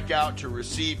at checkout to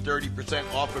receive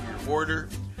 30% off of your order.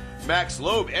 Max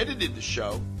Loeb edited the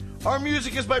show. Our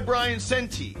music is by Brian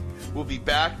Senti. We'll be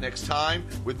back next time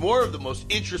with more of the most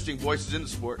interesting voices in the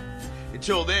sport.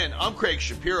 Until then, I'm Craig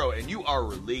Shapiro, and you are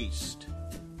released.